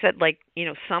 And he said, like,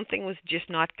 something was just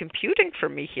not computing for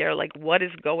me here. Like, what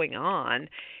is going on?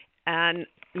 And,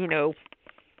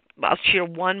 I'll share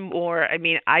one more. I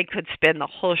mean, I could spend the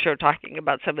whole show talking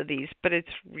about some of these, but it's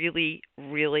really,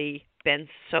 really been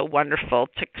so wonderful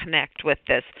to connect with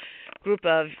this group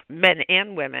of men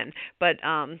and women. But,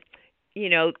 I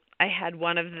had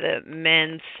one of the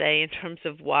men say in terms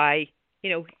of why,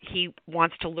 he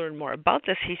wants to learn more about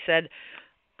this. He said,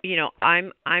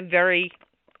 I'm very,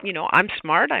 I'm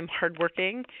smart, I'm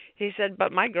hardworking. He said,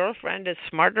 but my girlfriend is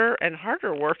smarter and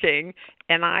harder working,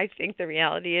 and I think the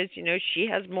reality is, she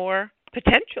has more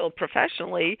potential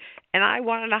professionally, and I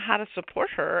want to know how to support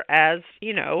her as,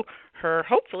 her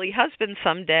hopefully husband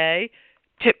someday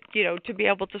to be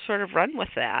able to sort of run with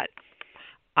that.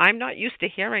 I'm not used to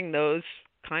hearing those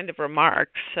kind of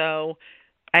remarks, so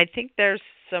I think there's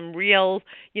some real,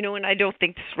 and I don't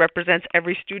think this represents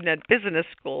every student at business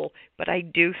school, but I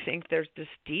do think there's this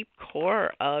deep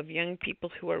core of young people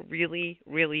who are really,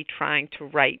 really trying to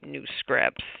write new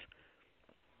scripts.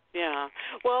 Yeah.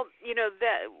 Well,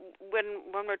 that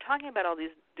when we're talking about all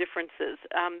these differences,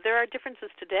 there are differences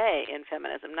today in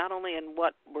feminism, not only in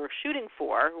what we're shooting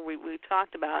for. We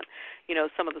talked about,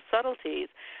 some of the subtleties,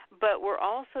 but we're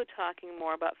also talking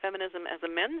more about feminism as a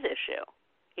men's issue.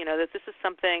 That this is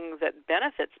something that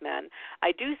benefits men.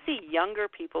 I do see younger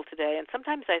people today, and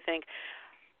sometimes I think,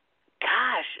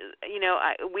 gosh,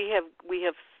 we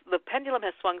have the pendulum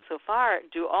has swung so far.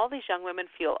 Do all these young women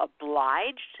feel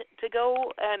obliged to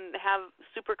go and have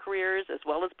super careers as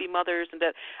well as be mothers? And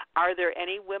are there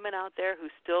any women out there who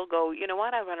still go, you know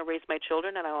what, I want to raise my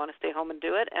children and I want to stay home and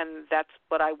do it, and that's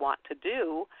what I want to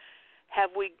do?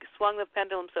 Have we swung the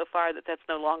pendulum so far that that's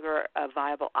no longer a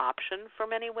viable option for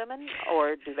many women,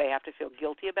 or do they have to feel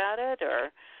guilty about it?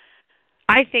 Or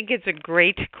I think it's a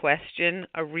great question,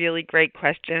 a really great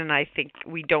question, and I think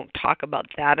we don't talk about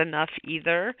that enough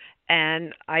either.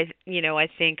 And I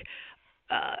think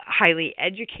highly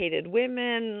educated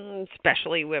women,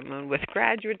 especially women with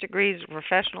graduate degrees,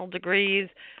 professional degrees,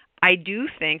 I do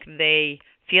think they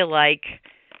feel like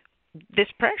this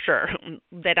pressure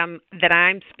that I'm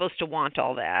supposed to want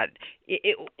all that,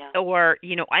 or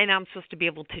and I'm supposed to be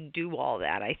able to do all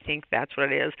that. I think that's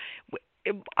what it is.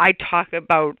 I talk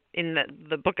about in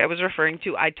the book I was referring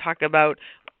to. I talk about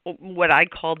what I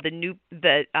called the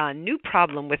new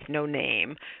problem with no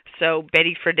name. So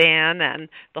Betty Friedan and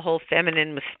the whole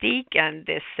feminine mystique and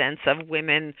this sense of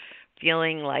women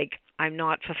feeling like I'm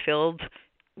not fulfilled.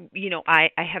 I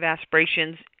have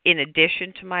aspirations in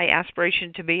addition to my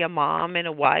aspiration to be a mom and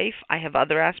a wife. I have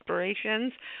other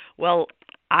aspirations. Well,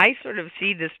 I sort of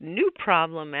see this new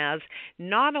problem as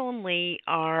not only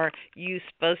are you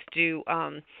supposed to,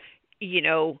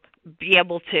 be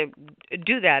able to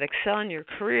do that, excel in your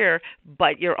career,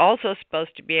 but you're also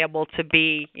supposed to be able to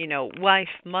be, wife,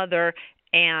 mother,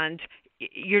 and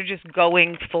you're just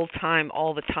going full time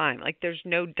all the time. Like there's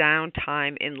no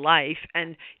downtime in life,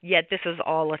 and yet this is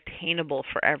all attainable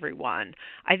for everyone.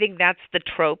 I think that's the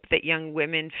trope that young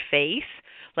women face.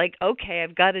 Like, okay,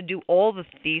 I've got to do all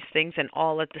these things and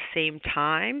all at the same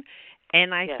time.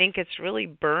 And I think it's really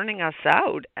burning us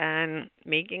out and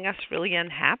making us really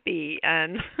unhappy.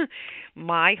 And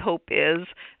my hope is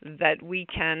that we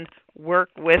can work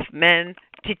with men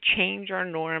to change our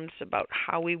norms about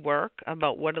how we work,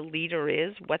 about what a leader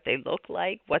is, what they look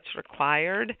like, what's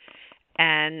required.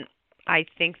 And I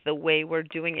think the way we're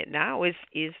doing it now is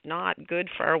not good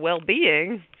for our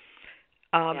well-being.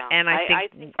 And I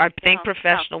think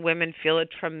professional women feel a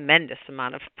tremendous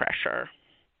amount of pressure.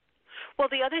 Well,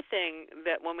 the other thing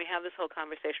that when we have this whole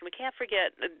conversation, we can't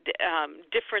forget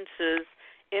differences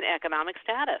in economic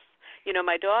status.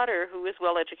 My daughter, who is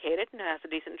well-educated and has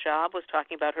a decent job, was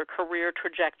talking about her career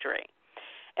trajectory.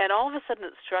 And all of a sudden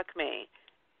it struck me,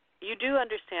 you do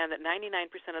understand that 99%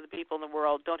 of the people in the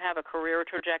world don't have a career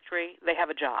trajectory. They have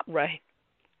a job. Right.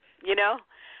 You know?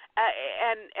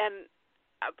 And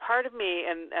part of me,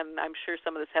 and I'm sure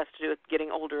some of this has to do with getting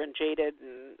older and jaded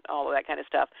and all of that kind of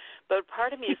stuff, but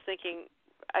part of me is thinking,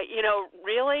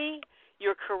 really,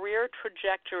 your career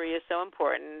trajectory is so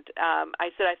important.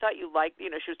 I said, I thought you liked,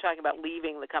 she was talking about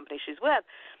leaving the company she's with.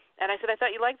 And I said, I thought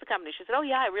you liked the company. She said, oh,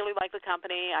 yeah, I really like the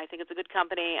company. I think it's a good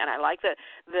company, and I like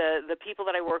the people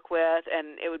that I work with.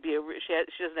 And it would be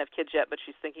she doesn't have kids yet, but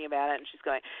she's thinking about it, and she's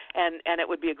going, and it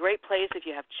would be a great place if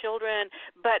you have children.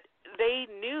 But they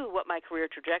knew what my career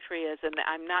trajectory is, and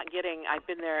I've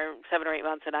been there 7 or 8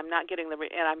 months, and I'm not getting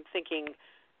and I'm thinking,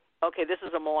 okay, this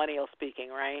is a millennial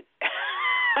speaking, right?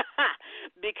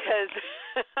 Because,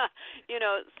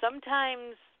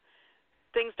 sometimes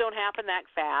things don't happen that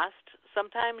fast.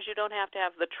 Sometimes you don't have to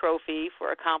have the trophy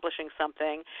for accomplishing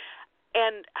something.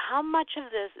 And how much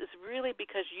of this is really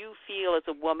because you feel as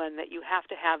a woman that you have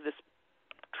to have this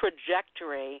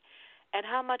trajectory, and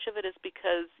how much of it is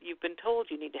because you've been told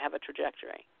you need to have a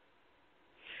trajectory?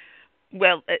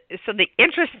 Well, so the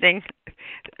interesting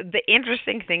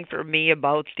thing for me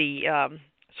about the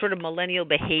sort of millennial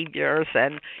behaviors,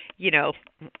 and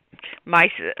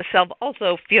myself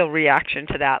also feel reaction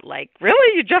to that, like,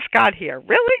 really, you just got here,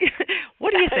 really?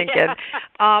 What are you thinking?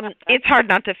 It's hard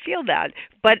not to feel that,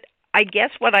 but I guess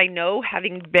what I know,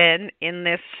 having been in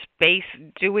this space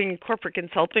doing corporate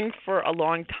consulting for a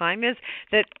long time, is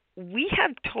that we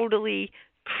have totally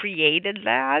created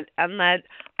that, and that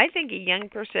I think a young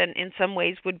person in some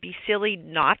ways would be silly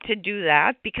not to do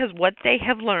that, because what they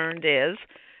have learned is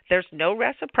there's no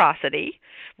reciprocity,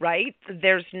 right?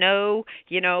 There's no,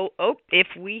 if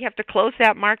we have to close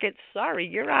that market, sorry,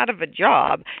 you're out of a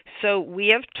job. So we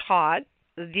have taught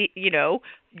the,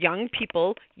 young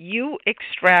people, you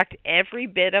extract every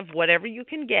bit of whatever you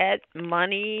can get,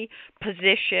 money,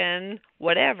 position,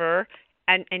 whatever,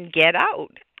 and get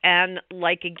out. And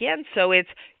so it's,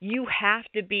 you have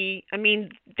to be,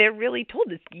 they're really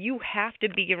told us, you have to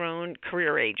be your own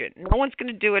career agent. No one's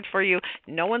going to do it for you.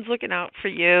 No one's looking out for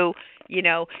you.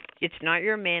 It's not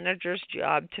your manager's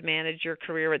job to manage your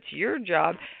career. It's your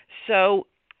job. So,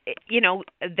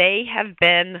 they have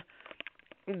been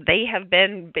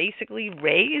basically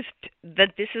raised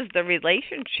that this is the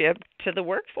relationship to the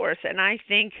workforce. And I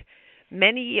think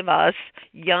many of us,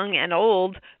 young and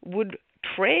old, would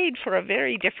trade for a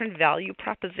very different value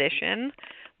proposition,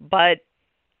 but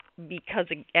because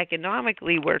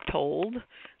economically we're told,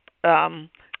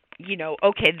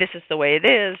 okay, this is the way it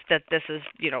is, that this is,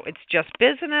 it's just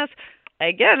business.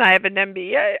 Again, I have an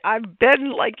MBA. I've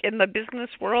been in the business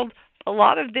world. A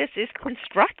lot of this is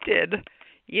constructed,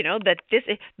 that this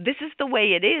is the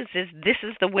way it is this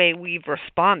is the way we've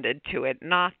responded to it,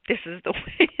 not this is the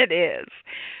way it is.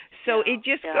 So it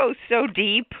just goes so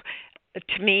deep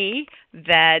to me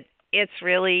that it's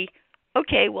really,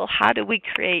 okay, well, how do we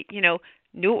create,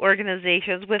 new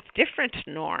organizations with different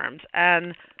norms?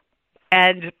 And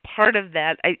part of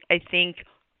that, I think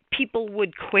people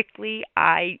would quickly,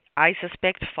 I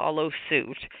suspect, follow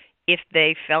suit if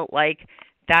they felt like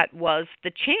that was the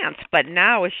chance. But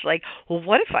now it's like, well,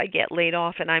 what if I get laid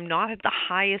off and I'm not at the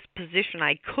highest position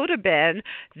I could have been?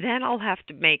 Then I'll have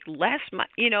to make less money.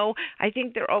 I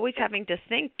think they're always having to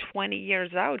think 20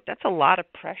 years out. That's a lot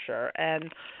of pressure.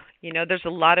 And, there's a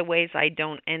lot of ways I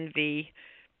don't envy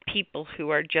people who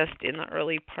are just in the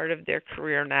early part of their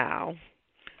career now.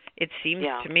 It seems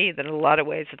to me that in a lot of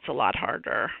ways it's a lot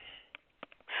harder.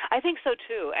 I think so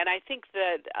too, and I think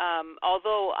that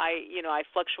although I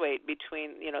fluctuate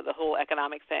between the whole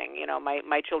economic thing.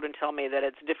 My children tell me that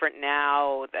it's different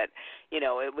now. That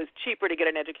it was cheaper to get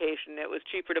an education. It was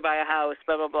cheaper to buy a house.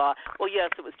 Blah blah blah. Well, yes,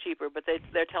 it was cheaper, but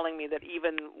they're telling me that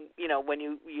even when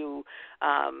you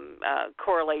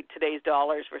correlate today's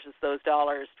dollars versus those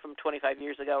dollars from 25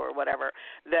 years ago or whatever,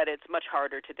 that it's much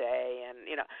harder today. And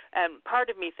and part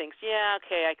of me thinks, yeah,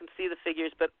 okay, I can see the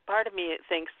figures, but part of me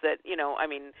thinks that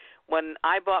when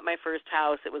I bought my first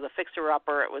house, it was a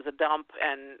fixer-upper, it was a dump,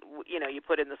 and you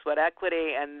put in the sweat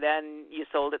equity, and then you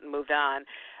sold it and moved on.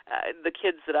 The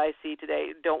kids that I see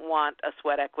today don't want a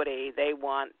sweat equity; they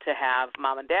want to have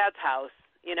mom and dad's house.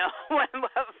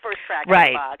 First crack in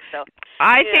the box. So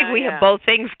I think we have both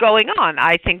things going on.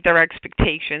 I think their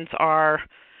expectations are,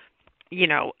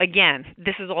 again,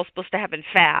 this is all supposed to happen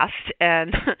fast,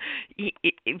 and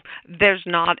there's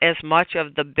not as much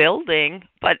of the building.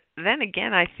 But then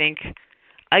again, I think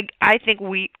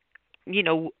we,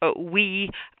 we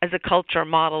as a culture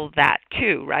model that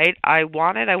too, right? I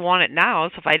want it now.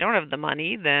 So if I don't have the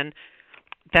money, then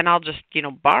I'll just,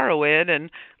 borrow it.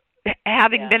 And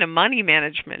having been a money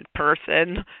management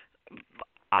person,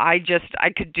 I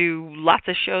could do lots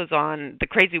of shows on the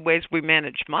crazy ways we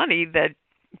manage money that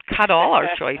cut all our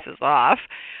choices off.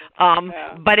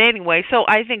 But anyway, so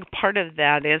I think part of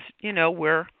that is,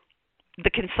 we're the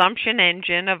consumption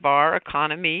engine of our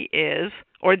economy is,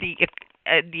 or the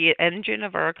engine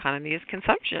of our economy is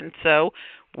consumption. So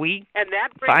we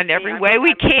find every way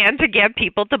we can to get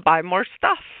people to buy more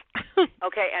stuff.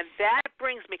 Okay, and that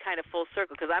brings me kind of full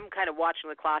circle because I'm kind of watching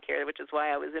the clock here, which is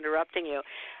why I was interrupting you.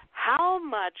 How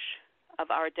much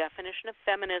of our definition of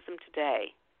feminism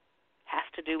today has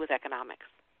to do with economics?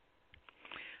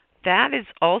 That is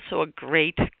also a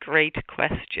great, great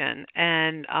question.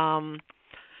 And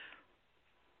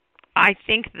I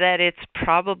think that it's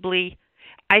probably,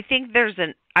 I think there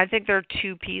are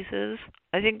two pieces.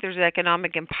 I think there's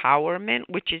economic empowerment,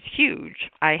 which is huge.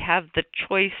 I have the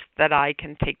choice that I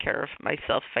can take care of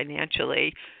myself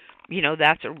financially.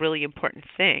 That's a really important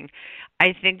thing.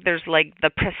 I think there's like the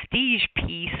prestige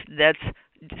piece that's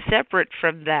separate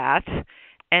from that.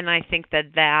 And I think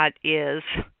that is,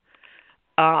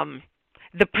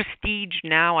 the prestige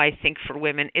now, I think, for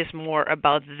women is more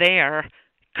about their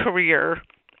career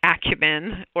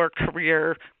acumen or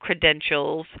career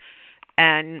credentials,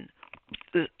 and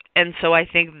so I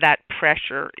think that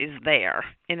pressure is there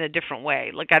in a different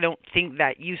way. Like, I don't think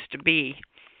that used to be,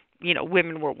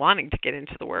 women were wanting to get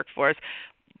into the workforce,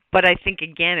 but I think,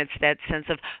 again, it's that sense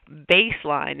of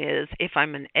baseline is if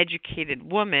I'm an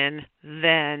educated woman,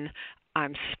 then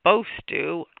I'm supposed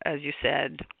to, as you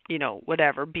said,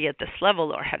 whatever, be at this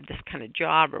level or have this kind of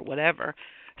job or whatever.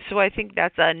 So I think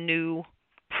that's a new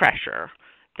pressure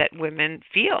that women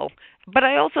feel. But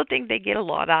I also think they get a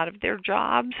lot out of their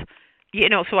jobs. So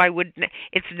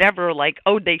it's never like,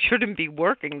 oh, they shouldn't be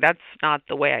working. That's not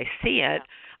the way I see it.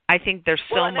 I think there's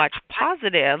so much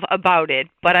positive about it,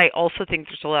 but I also think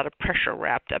there's a lot of pressure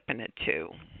wrapped up in it too.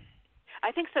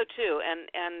 I think so too,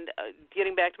 and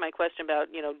getting back to my question about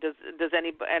does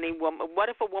any woman, what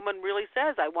if a woman really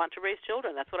says I want to raise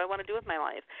children? That's what I want to do with my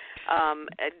life.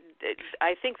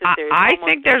 I think that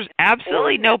there's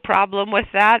absolutely no problem with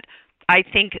that. I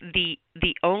think the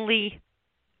only,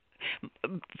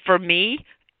 for me,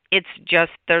 it's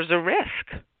just there's a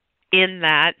risk in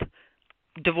that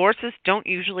divorces don't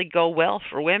usually go well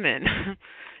for women.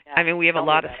 Yeah, I mean, we have a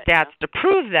lot of stats to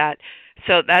prove that.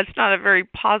 So that's not a very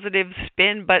positive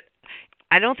spin, but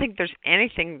I don't think there's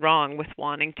anything wrong with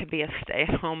wanting to be a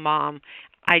stay-at-home mom.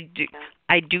 I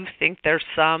do think there's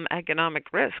some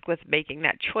economic risk with making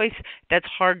that choice. That's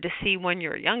hard to see when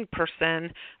you're a young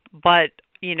person, but,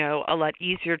 a lot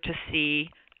easier to see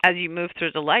as you move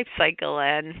through the life cycle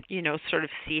and, sort of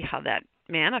see how that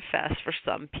manifests for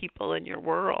some people in your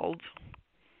world.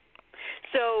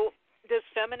 So does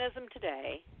feminism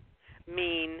today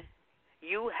mean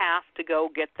you have to go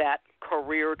get that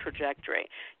career trajectory?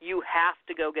 You have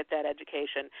to go get that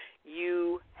education.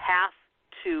 You have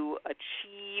to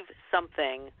achieve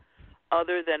something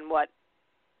other than what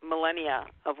millennia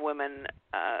of women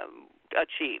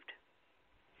achieved,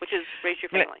 which is raise your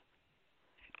family.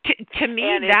 To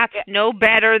me, that's no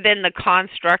better than the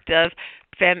construct of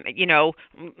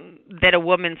that a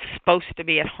woman's supposed to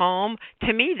be at home.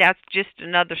 To me, that's just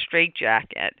another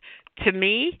straitjacket. To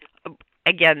me,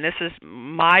 again, this is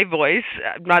my voice.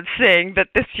 I'm not saying that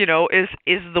this,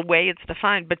 is the way it's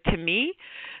defined, but to me,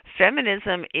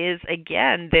 feminism is,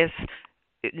 again, this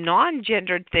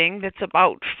non-gendered thing that's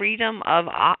about freedom of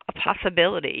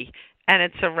possibility, and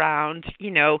it's around,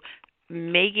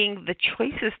 making the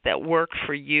choices that work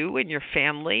for you and your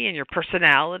family and your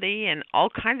personality and all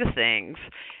kinds of things.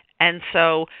 And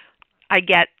so I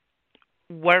get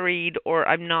worried, or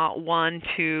I'm not one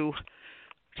to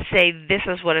say this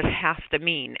is what it has to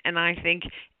mean. And I think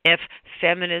if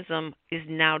feminism is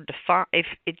now defined, if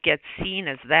it gets seen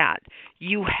as that,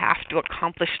 you have to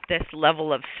accomplish this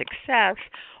level of success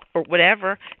or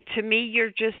whatever, to me you're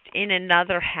just in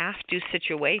another have-to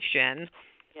situation.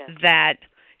 Yes. That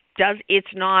does, it's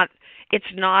not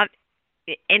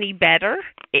any better.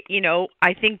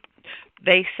 I think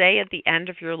they say at the end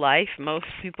of your life, most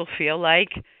people feel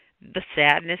like the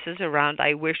sadness is around,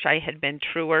 I wish I had been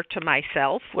truer to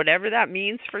myself, whatever that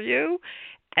means for you.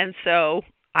 And so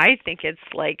I think it's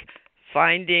like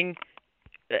finding,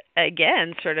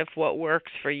 again, sort of what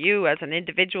works for you as an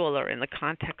individual or in the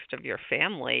context of your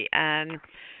family. And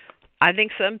I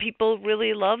think some people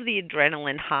really love the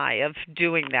adrenaline high of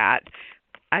doing that.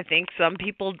 I think some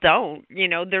people don't.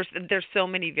 There's so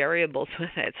many variables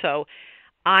with it. So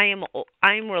I'm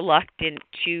reluctant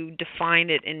to define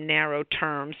it in narrow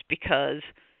terms because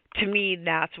to me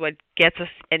that's what gets us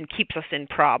and keeps us in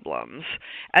problems.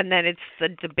 And then it's the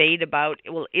debate about,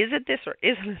 well, is it this or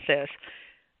isn't it this?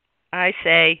 I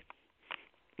say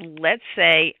let's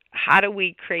say, how do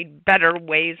we create better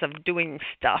ways of doing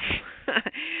stuff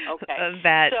Okay.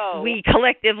 that So, we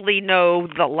collectively know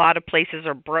that a lot of places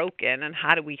are broken, and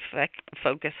how do we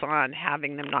focus on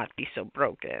having them not be so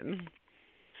broken?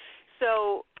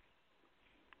 so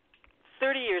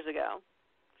 30 years ago,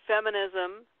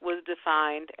 feminism was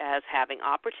defined as having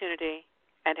opportunity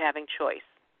and having choice.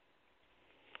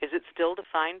 Is it still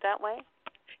defined that way?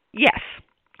 Yes,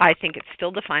 I think it's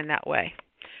still defined that way.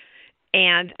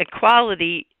 And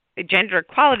equality, gender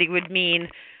equality would mean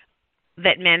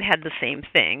that men had the same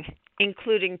thing,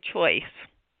 including choice,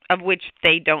 of which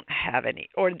they don't have any,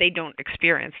 or they don't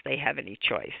experience they have any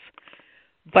choice.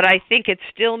 But I think it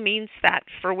still means that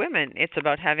for women, it's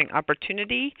about having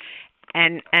opportunity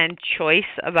and choice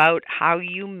about how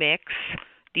you mix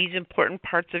these important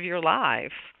parts of your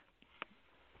life.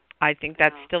 I think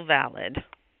that's Yeah. still valid.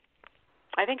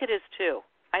 I think it is too.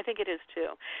 I think it is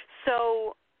too.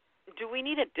 So, do we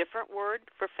need a different word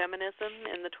for feminism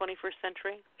in the 21st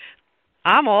century?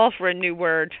 I'm all for a new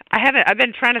word. I've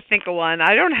been trying to think of one.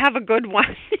 I don't have a good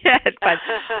one yet, but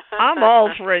I'm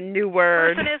all for a new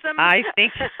word. Personism? I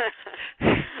think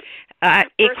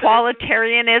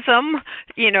equalitarianism,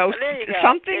 There you go.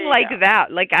 something like go.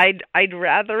 that. Like I'd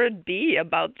rather it be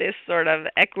about this sort of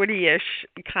equity-ish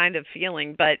kind of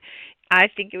feeling, but I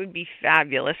think it would be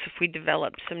fabulous if we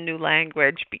developed some new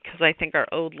language, because I think our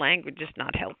old language is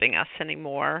not helping us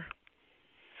anymore.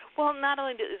 Well, not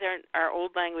only is our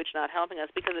old language not helping us,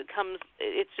 because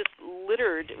it's just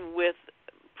littered with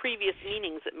previous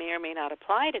meanings that may or may not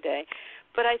apply today,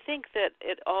 but I think that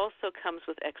it also comes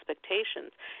with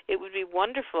expectations. It would be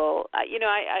wonderful.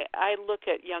 I look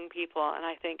at young people and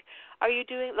I think, are you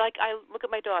doing, like I look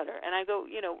at my daughter and I go,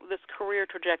 this career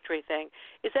trajectory thing,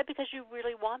 is that because you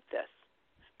really want this?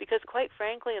 Because quite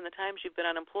frankly, in the times you've been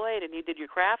unemployed and you did your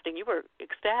crafting, you were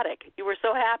ecstatic. You were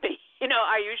so happy.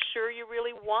 Are you sure you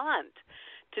really want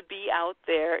to be out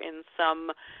there in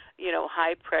some,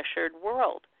 high-pressured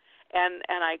world? And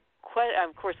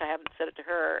of course, I haven't said it to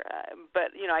her, but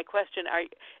I question: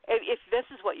 if this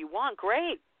is what you want,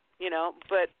 great,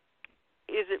 but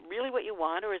is it really what you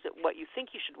want, or is it what you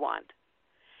think you should want?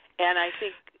 And I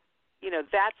think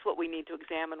that's what we need to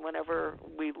examine whenever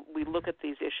we look at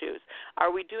these issues.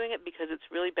 Are we doing it because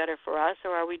it's really better for us,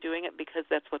 or are we doing it because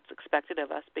that's what's expected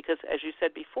of us? Because, as you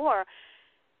said before,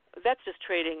 that's just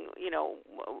trading,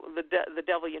 the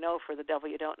devil you know for the devil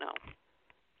you don't know.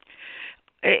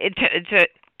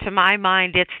 To my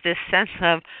mind, it's this sense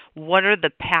of what are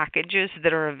the packages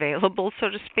that are available, so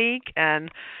to speak, and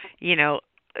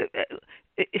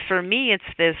for me, it's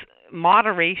this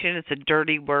moderation. It's a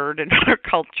dirty word in our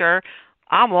culture.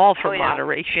 I'm all for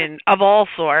moderation of all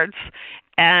sorts.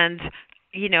 And,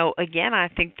 again, I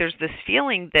think there's this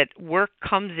feeling that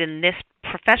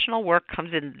professional work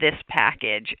comes in this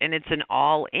package, and it's an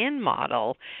all-in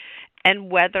model. And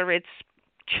whether it's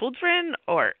children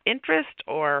or interest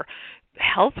or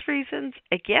health reasons,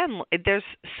 again, there's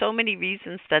so many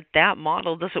reasons that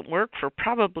model doesn't work for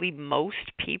probably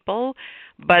most people,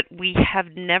 but we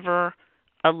have never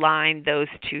aligned those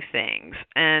two things.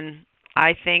 And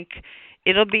I think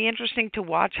it'll be interesting to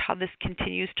watch how this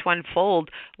continues to unfold.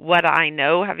 What I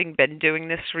know, having been doing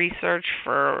this research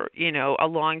for, a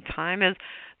long time, is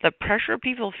the pressure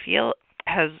people feel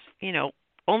has,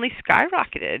 only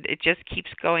skyrocketed. It just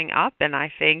keeps going up, and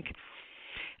I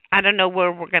don't know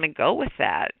where we're going to go with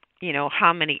that.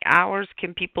 How many hours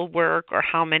can people work, or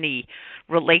how many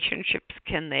relationships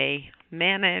can they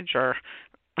manage, or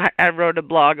I wrote a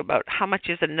blog about how much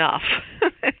is enough.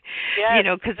 Yes,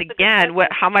 because again,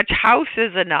 how much house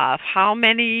is enough? How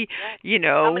many,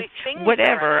 how many things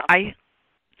whatever. Are enough?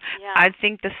 I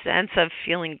think the sense of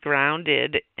feeling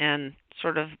grounded and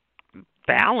sort of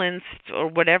balanced, or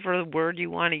whatever word you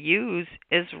want to use,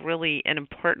 is really an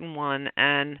important one,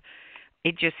 and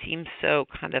it just seems so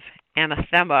kind of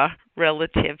anathema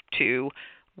relative to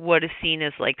what is seen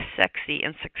as like sexy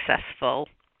and successful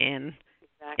in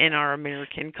our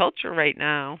American culture right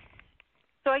now.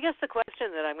 So I guess the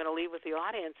question that I'm going to leave with the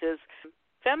audience is,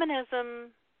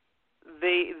 feminism,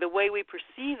 the way we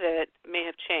perceive it may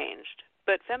have changed,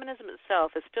 but feminism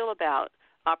itself is still about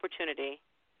opportunity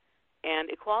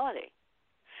and equality.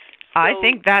 I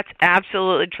think that's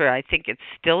absolutely true. I think it's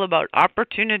still about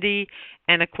opportunity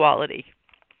and equality.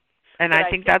 And I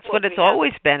think that's what it's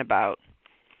always been about.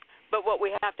 But what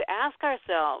we have to ask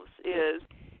ourselves is,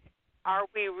 are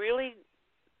we really,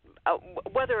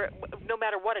 no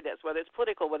matter what it is, whether it's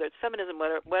political, whether it's feminism,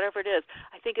 whatever it is,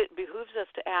 I think it behooves us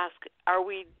to ask, are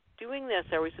we doing this?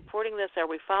 Are we supporting this? Are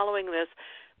we following this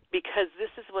because this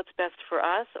is what's best for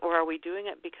us, or are we doing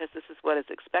it because this is what is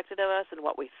expected of us and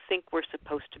what we think we're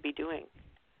supposed to be doing?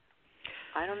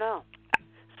 I don't know.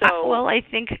 So well, I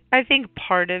think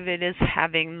part of it is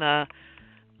having the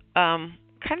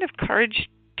kind of courage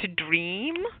to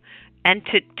dream and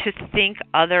to think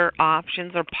other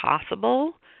options are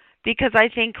possible, because I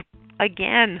think,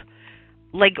 again,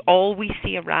 like all we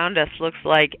see around us looks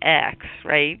like X,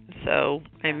 right? So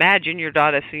I imagine your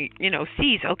daughter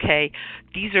sees, okay,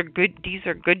 these are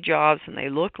good jobs and they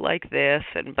look like this,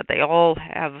 but they all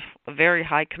have a very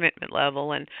high commitment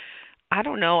level. And I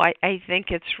don't know, I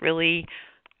think it's really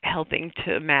helping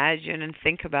to imagine and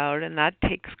think about, and that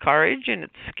takes courage, and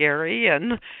it's scary,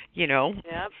 and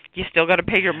Yep. you still got to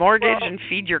pay your mortgage and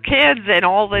feed your kids and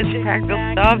all this practical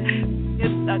stuff.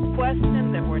 It's a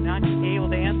question that we're not going to be able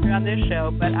to answer on this show,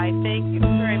 but I thank you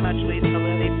very much, Lisa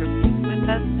Lilly, for being with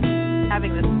us and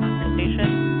having this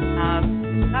conversation.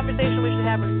 Conversation we should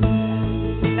have with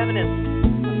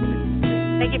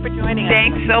feminism. Thank you for joining us.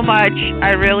 Thanks so much.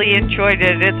 I really enjoyed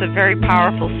it. It's a very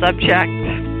powerful subject.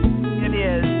 It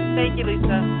is. Thank you,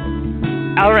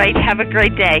 Lisa. All right. Have a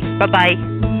great day.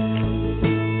 Bye-bye.